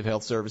reproductive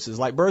health services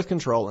like birth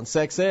control and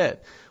sex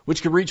ed,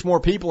 which could reach more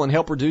people and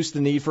help reduce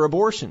the need for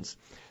abortions.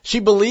 She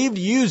believed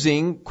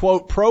using,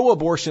 quote,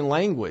 pro-abortion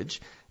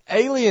language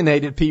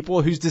alienated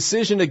people whose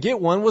decision to get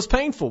one was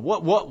painful.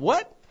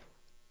 What?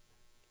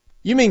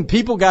 You mean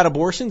people got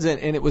abortions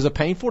and it was a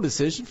painful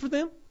decision for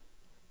them?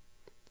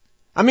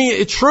 I mean,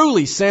 it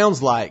truly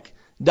sounds like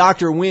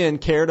Dr.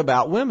 Nguyen cared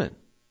about women.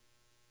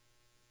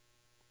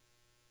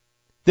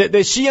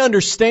 That she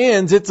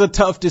understands it's a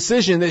tough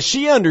decision, that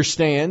she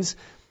understands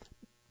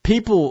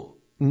people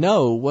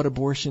know what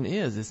abortion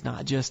is. It's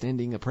not just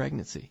ending a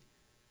pregnancy.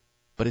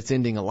 but it's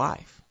ending a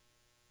life.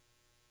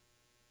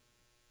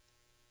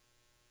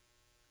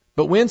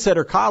 But Wynn said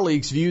her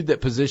colleagues viewed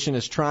that position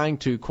as trying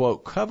to,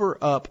 quote, cover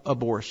up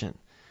abortion.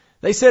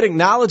 They said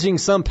acknowledging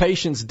some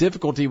patients'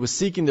 difficulty with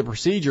seeking the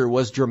procedure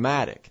was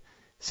dramatic,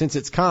 since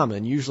it's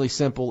common, usually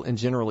simple, and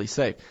generally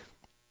safe.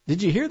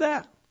 Did you hear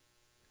that?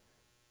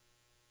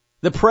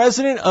 The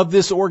president of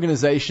this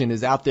organization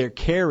is out there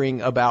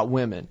caring about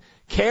women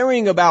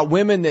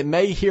that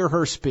may hear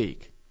her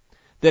speak,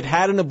 that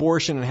had an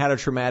abortion and had a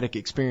traumatic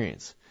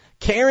experience,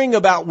 caring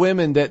about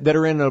women that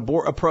are in a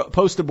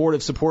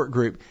post-abortive support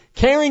group,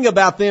 caring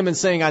about them and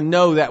saying, I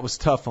know that was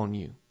tough on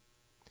you.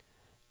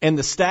 And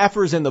the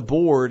staffers and the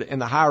board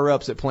and the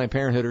higher-ups at Planned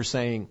Parenthood are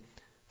saying,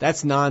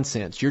 that's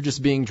nonsense. You're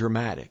just being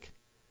dramatic.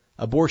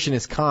 Abortion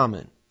is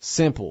common,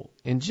 simple,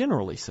 and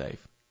generally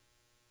safe.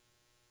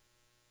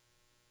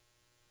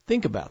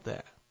 Think about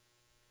that.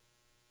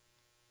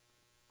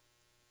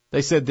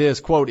 They said this,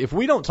 quote, if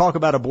we don't talk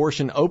about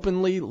abortion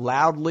openly,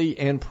 loudly,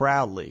 and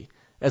proudly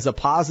as a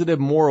positive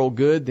moral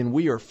good, then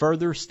we are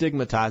further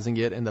stigmatizing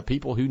it and the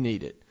people who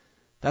need it.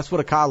 That's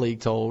what a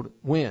colleague told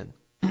Wynn.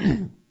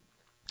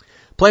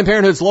 Planned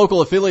Parenthood's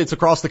local affiliates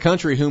across the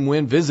country whom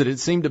Wynn visited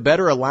seemed to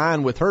better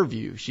align with her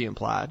view, she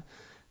implied.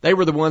 They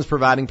were the ones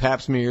providing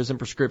pap smears and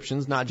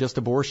prescriptions, not just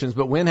abortions,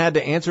 but Wynn had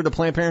to answer to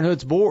Planned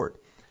Parenthood's board.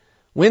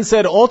 Wynn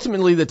said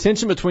ultimately the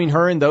tension between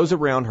her and those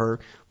around her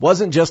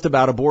wasn't just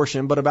about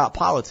abortion, but about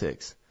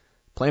politics.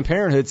 Planned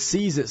Parenthood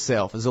sees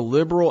itself as a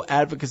liberal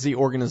advocacy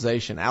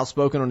organization,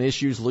 outspoken on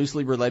issues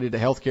loosely related to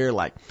health care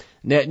like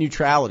net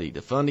neutrality,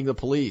 defunding the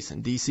police,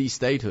 and D.C.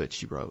 statehood,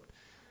 she wrote.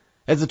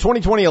 As the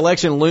 2020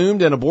 election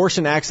loomed and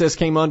abortion access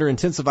came under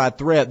intensified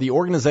threat, the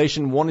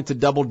organization wanted to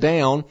double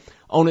down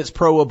on its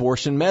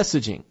pro-abortion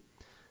messaging.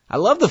 I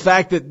love the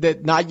fact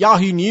that not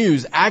Yahoo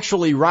News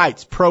actually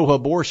writes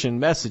pro-abortion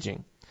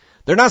messaging.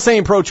 They're not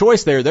saying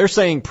pro-choice there. They're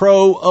saying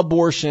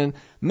pro-abortion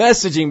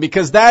messaging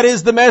because that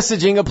is the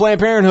messaging of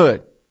Planned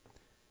Parenthood.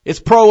 It's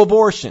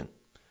pro-abortion.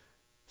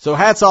 So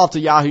hats off to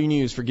Yahoo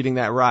News for getting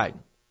that right.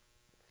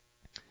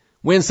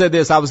 Wynn said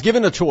this, I was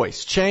given a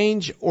choice,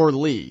 change or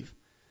leave.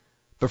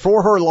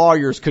 Before her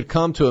lawyers could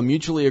come to a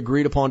mutually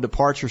agreed upon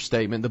departure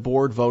statement, the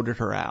board voted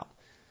her out.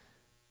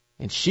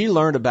 And she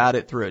learned about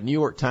it through a New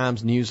York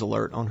Times news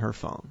alert on her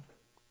phone.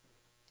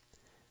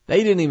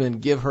 They didn't even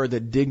give her the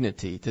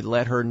dignity to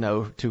let her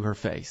know to her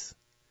face.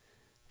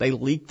 They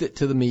leaked it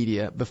to the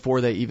media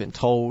before they even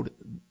told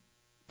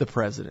the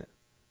president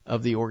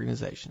of the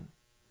organization.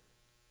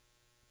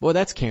 Boy,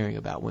 that's caring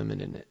about women,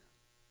 isn't it?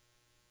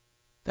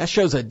 That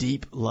shows a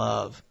deep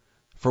love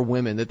for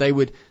women, that they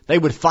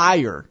would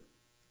fire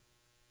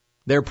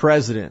their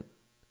president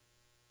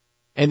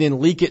and then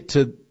leak it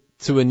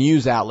to a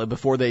news outlet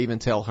before they even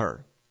tell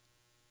her.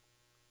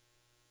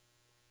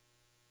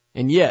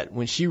 And yet,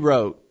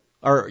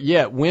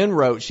 Wynn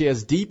wrote she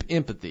has deep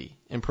empathy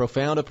and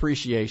profound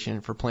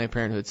appreciation for Planned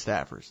Parenthood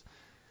staffers.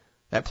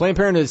 That Planned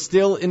Parenthood is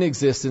still in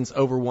existence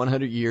over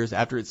 100 years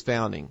after its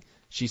founding,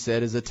 she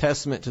said, is a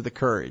testament to the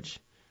courage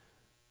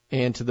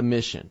and to the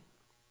mission.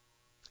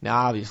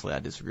 Now, obviously, I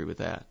disagree with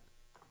that.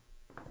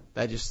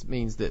 That just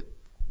means that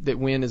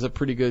Wynn is a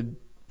pretty good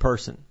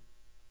person,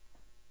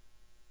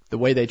 the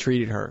way they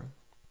treated her.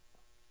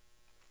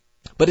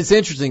 But it's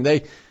interesting.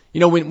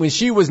 When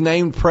she was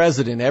named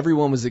president,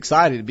 everyone was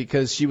excited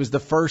because she was the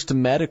first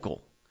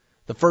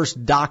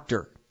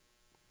doctor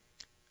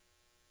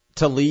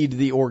to lead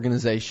the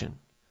organization.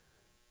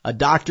 A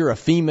doctor, a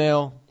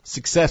female,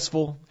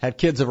 successful, had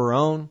kids of her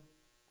own.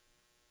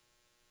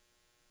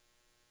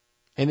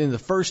 And in the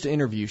first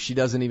interview, she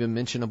doesn't even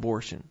mention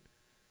abortion.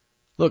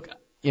 Look,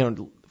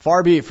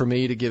 far be it for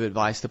me to give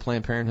advice to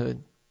Planned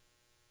Parenthood.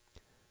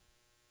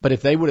 But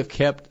if they would have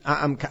kept,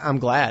 I'm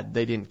glad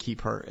they didn't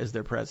keep her as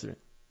their president.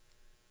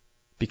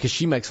 Because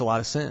she makes a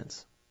lot of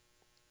sense.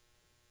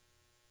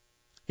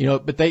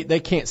 But they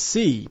can't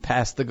see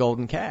past the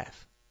golden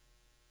calf.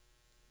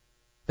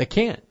 They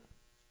can't.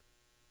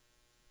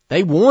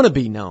 They want to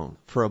be known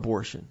for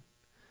abortion.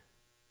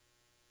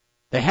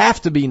 They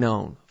have to be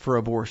known for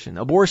abortion.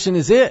 Abortion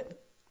is it.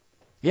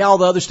 Yeah, all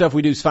the other stuff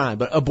we do is fine,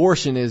 but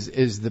abortion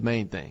is the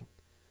main thing.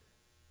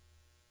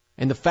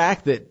 And the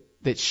fact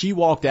that she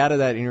walked out of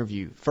that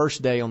interview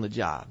first day on the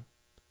job,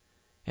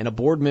 and a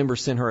board member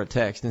sent her a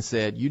text and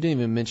said, you didn't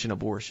even mention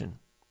abortion.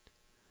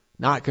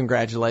 Not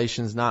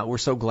congratulations, not we're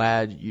so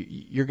glad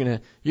you're gonna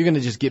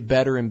just get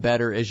better and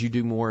better as you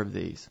do more of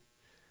these.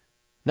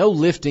 No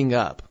lifting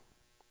up.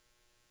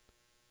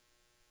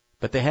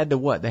 But they had to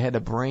what? They had to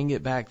bring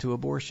it back to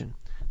abortion.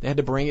 They had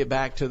to bring it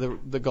back to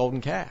the golden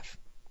calf.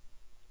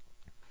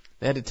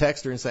 They had to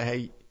text her and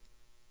say,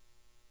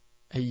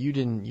 hey, you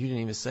didn't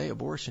even say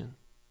abortion.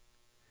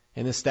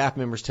 And the staff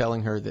member's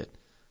telling her that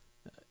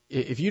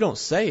if you don't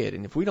say it,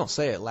 and if we don't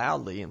say it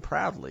loudly and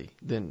proudly,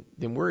 then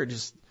we're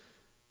just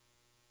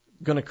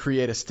going to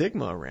create a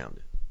stigma around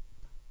it.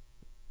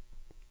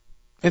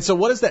 And so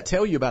what does that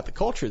tell you about the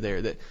culture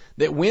there?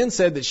 That Wynn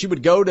said that she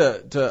would go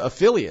to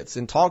affiliates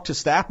and talk to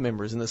staff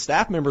members, and the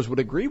staff members would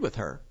agree with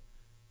her.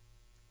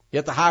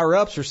 Yet the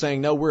higher-ups are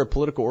saying, no, we're a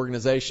political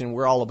organization.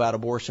 We're all about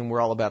abortion.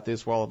 We're all about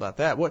this. We're all about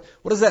that. What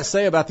does that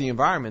say about the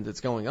environment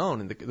that's going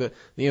on and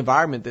the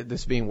environment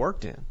that's being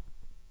worked in?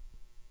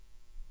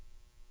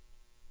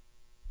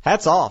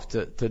 Hats off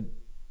to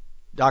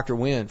Dr.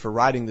 Wynn for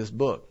writing this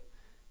book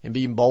and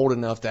being bold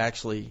enough to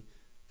actually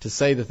to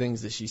say the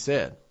things that she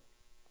said.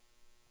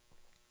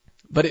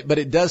 But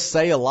it does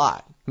say a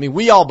lot. I mean,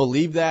 we all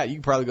believe that. You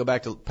can probably go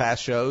back to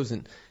past shows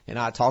and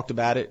I talked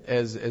about it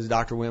as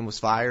Dr. Wynn was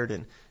fired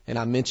and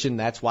I mentioned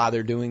that's why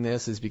they're doing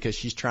this is because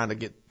she's trying to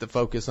get the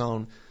focus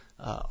on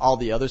all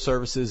the other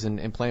services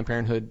and Planned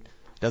Parenthood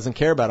doesn't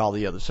care about all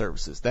the other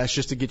services. That's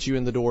just to get you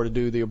in the door to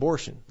do the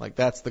abortion. Like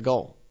that's the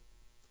goal.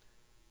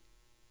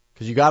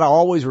 Because you got to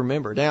always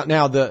remember.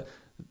 Now the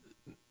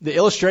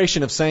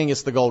illustration of saying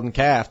it's the golden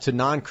calf to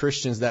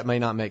non-Christians that may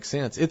not make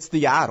sense. It's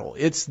the idol.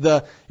 It's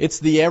the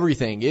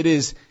everything. It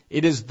is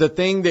the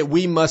thing that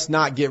we must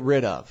not get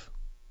rid of.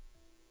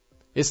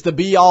 It's the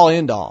be all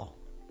end all.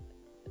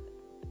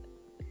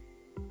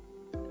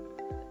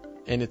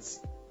 And it's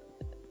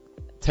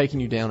taking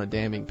you down a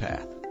damning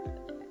path.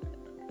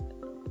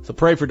 So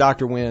pray for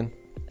Dr. Wynn.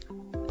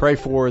 Pray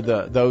for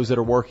those that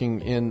are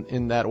working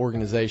in that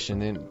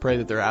organization and pray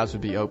that their eyes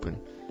would be open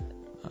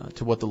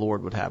to what the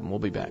Lord would have them. We'll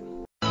be back.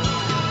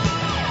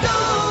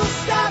 Don't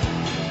stop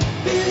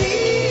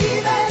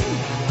believing.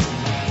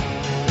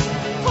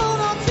 Hold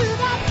on to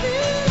that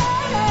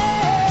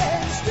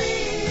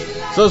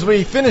feeling. So as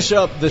we finish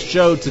up the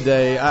show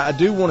today, I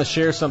do want to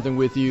share something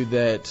with you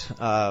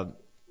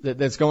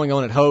that's going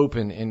on at Hope,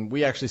 and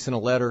we actually sent a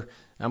letter.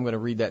 I'm going to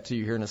read that to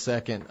you here in a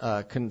second,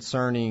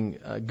 concerning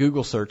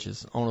Google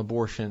searches on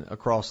abortion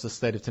across the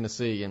state of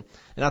Tennessee. And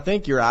I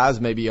think your eyes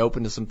may be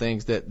open to some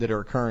things that are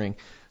occurring.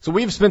 So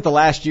we've spent the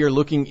last year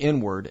looking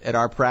inward at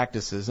our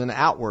practices and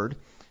outward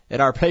at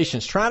our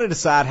patients, trying to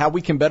decide how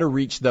we can better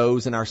reach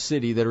those in our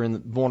city that are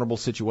in vulnerable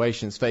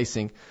situations,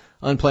 facing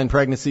unplanned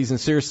pregnancies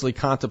and seriously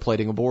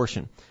contemplating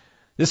abortion.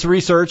 This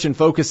research and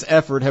focus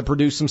effort have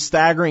produced some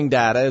staggering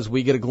data as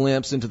we get a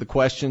glimpse into the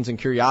questions and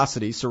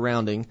curiosity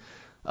surrounding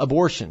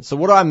abortion. So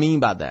what do I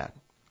mean by that?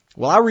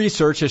 Well, our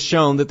research has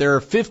shown that there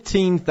are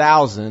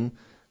 15,000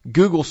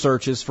 Google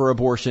searches for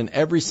abortion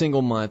every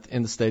single month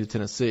in the state of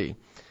Tennessee.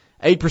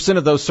 8%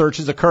 of those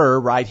searches occur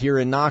right here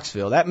in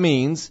Knoxville. That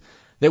means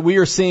that we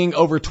are seeing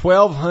over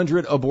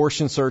 1,200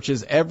 abortion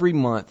searches every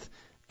month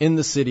in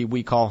the city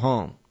we call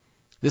home.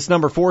 This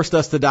number forced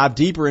us to dive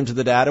deeper into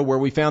the data where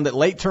we found that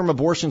late-term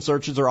abortion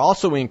searches are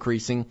also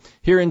increasing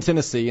here in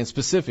Tennessee and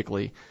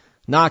specifically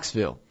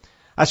Knoxville.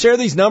 I share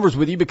these numbers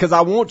with you because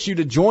I want you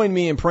to join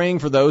me in praying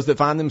for those that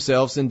find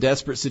themselves in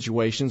desperate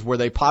situations where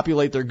they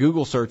populate their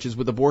Google searches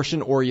with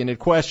abortion-oriented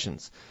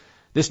questions.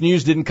 This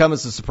news didn't come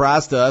as a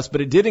surprise to us,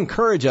 but it did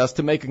encourage us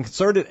to make a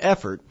concerted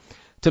effort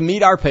to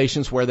meet our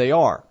patients where they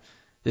are.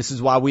 This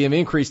is why we have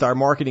increased our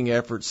marketing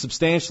efforts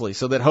substantially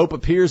so that Hope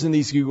appears in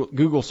these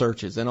Google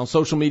searches and on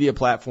social media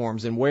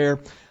platforms and where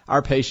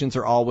our patients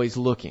are always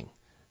looking,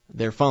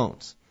 their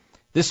phones.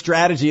 This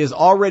strategy has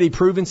already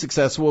proven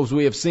successful as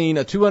we have seen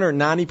a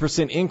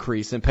 290%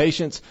 increase in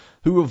patients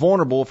who were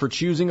vulnerable for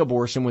choosing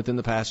abortion within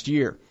the past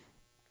year.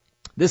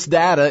 This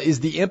data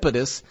is the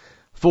impetus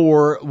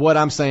for what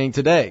I'm saying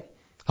today.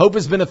 Hope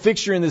has been a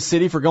fixture in this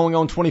city for going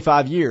on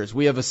 25 years.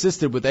 We have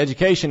assisted with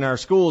education in our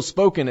schools,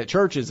 spoken at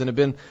churches, and have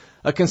been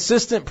a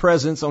consistent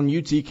presence on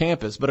UT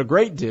campus. But a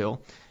great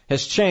deal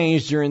has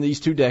changed during these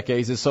 2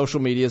 decades as social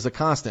media is a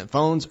constant.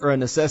 Phones are a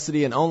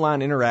necessity, and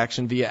online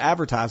interaction via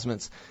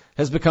advertisements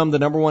has become the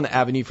number one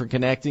avenue for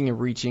connecting and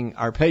reaching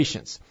our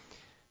patients.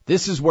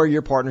 This is where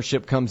your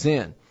partnership comes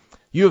in.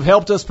 You have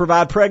helped us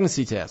provide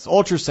pregnancy tests,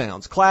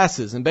 ultrasounds,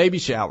 classes, and baby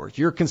showers.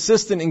 Your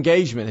consistent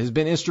engagement has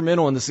been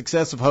instrumental in the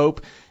success of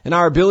Hope and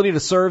our ability to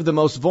serve the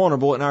most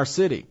vulnerable in our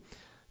city.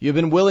 You have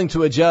been willing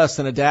to adjust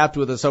and adapt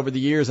with us over the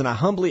years, and I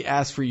humbly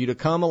ask for you to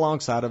come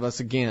alongside of us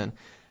again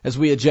as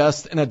we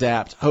adjust and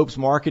adapt Hope's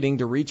marketing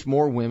to reach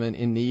more women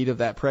in need of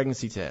that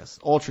pregnancy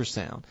test,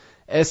 ultrasound,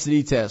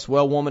 STD test,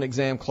 well-woman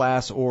exam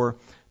class, or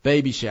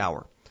baby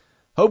shower.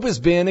 Hope has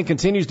been and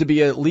continues to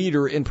be a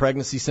leader in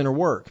pregnancy center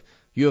work.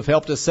 You have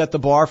helped us set the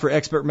bar for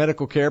expert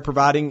medical care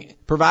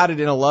provided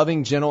in a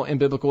loving, gentle, and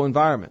biblical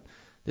environment.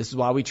 This is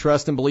why we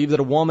trust and believe that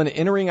a woman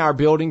entering our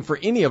building for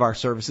any of our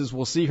services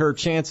will see her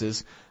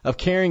chances of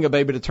carrying a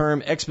baby to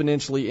term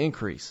exponentially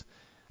increase.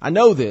 I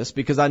know this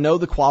because I know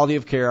the quality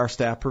of care our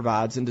staff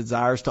provides and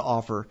desires to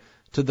offer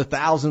to the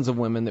thousands of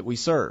women that we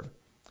serve.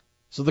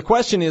 So the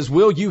question is,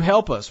 will you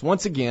help us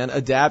once again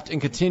adapt and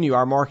continue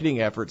our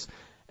marketing efforts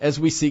as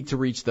we seek to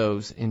reach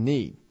those in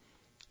need?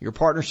 Your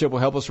partnership will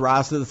help us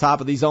rise to the top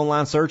of these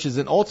online searches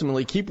and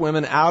ultimately keep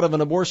women out of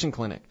an abortion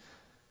clinic. I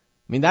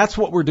mean, that's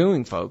what we're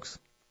doing, folks.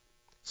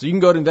 So you can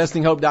go to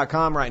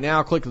investinghope.com right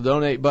now, click the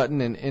donate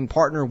button, and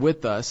partner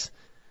with us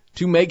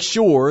to make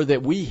sure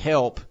that we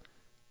help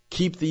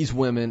keep these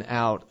women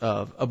out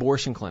of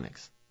abortion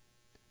clinics.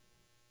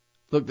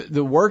 Look,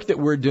 the work that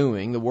we're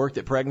doing, the work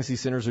that pregnancy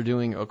centers are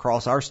doing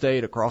across our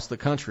state, across the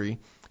country,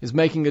 is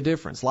making a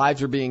difference.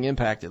 Lives are being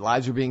impacted.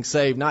 Lives are being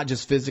saved, not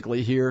just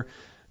physically here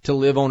to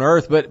live on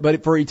earth,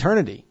 but for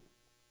eternity.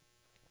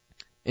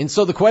 And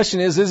so the question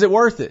is it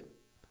worth it?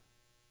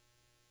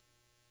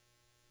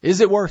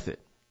 Is it worth it?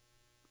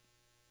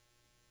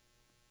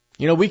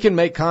 You know, we can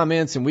make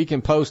comments and we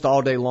can post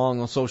all day long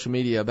on social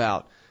media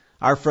about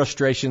our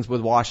frustrations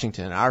with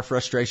Washington, our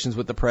frustrations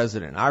with the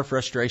president, our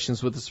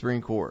frustrations with the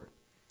Supreme Court.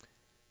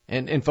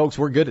 And folks,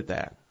 we're good at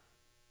that.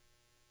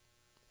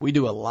 We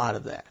do a lot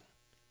of that.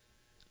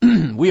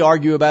 We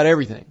argue about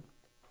everything.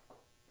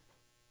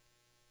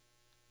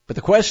 But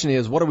the question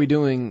is, what are we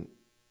doing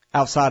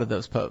outside of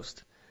those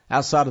posts,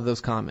 outside of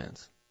those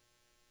comments?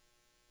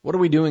 What are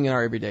we doing in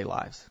our everyday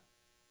lives?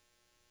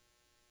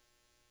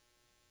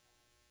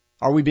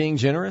 Are we being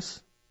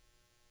generous?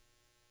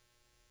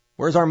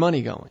 Where's our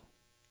money going?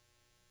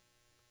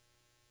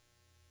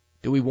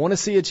 Do we want to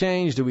see a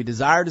change? Do we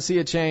desire to see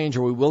a change?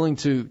 Are we willing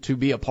to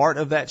be a part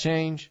of that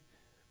change?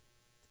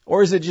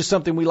 Or is it just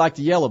something we like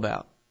to yell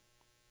about?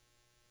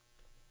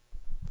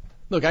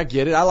 Look, I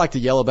get it. I like to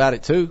yell about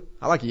it too.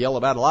 I like to yell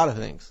about a lot of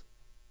things.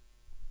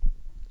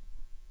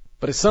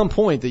 But at some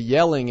point, the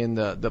yelling and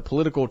the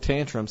political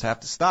tantrums have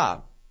to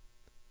stop.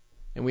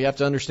 And we have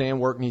to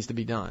understand work needs to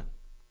be done.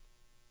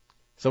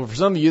 So for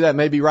some of you, that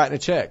may be writing a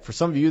check. For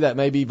some of you, that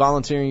may be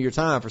volunteering your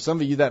time. For some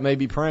of you, that may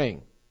be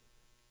praying.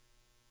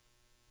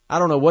 I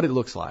don't know what it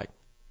looks like.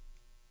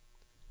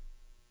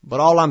 But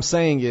all I'm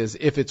saying is,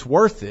 if it's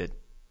worth it,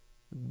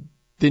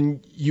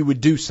 then you would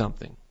do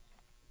something.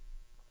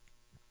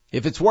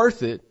 If it's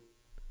worth it,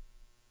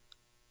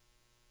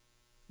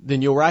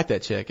 then you'll write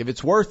that check. If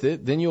it's worth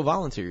it, then you'll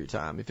volunteer your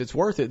time. If it's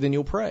worth it, then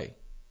you'll pray.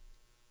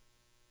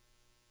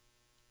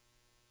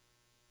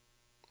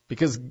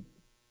 Because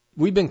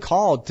we've been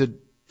called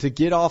to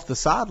get off the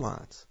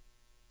sidelines.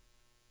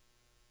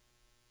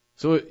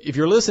 So if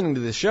you're listening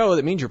to this show,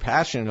 that means you're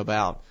passionate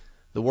about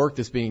the work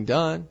that's being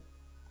done.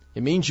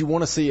 It means you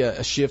want to see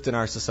a shift in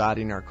our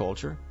society and our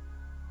culture.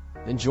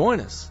 Then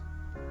join us.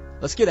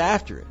 Let's get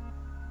after it.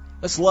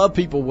 Let's love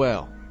people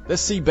well.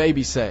 Let's see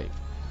babies saved.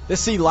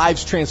 Let's see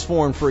lives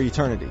transformed for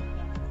eternity.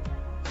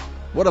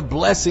 What a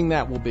blessing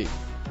that will be.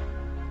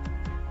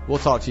 We'll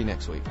talk to you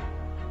next week.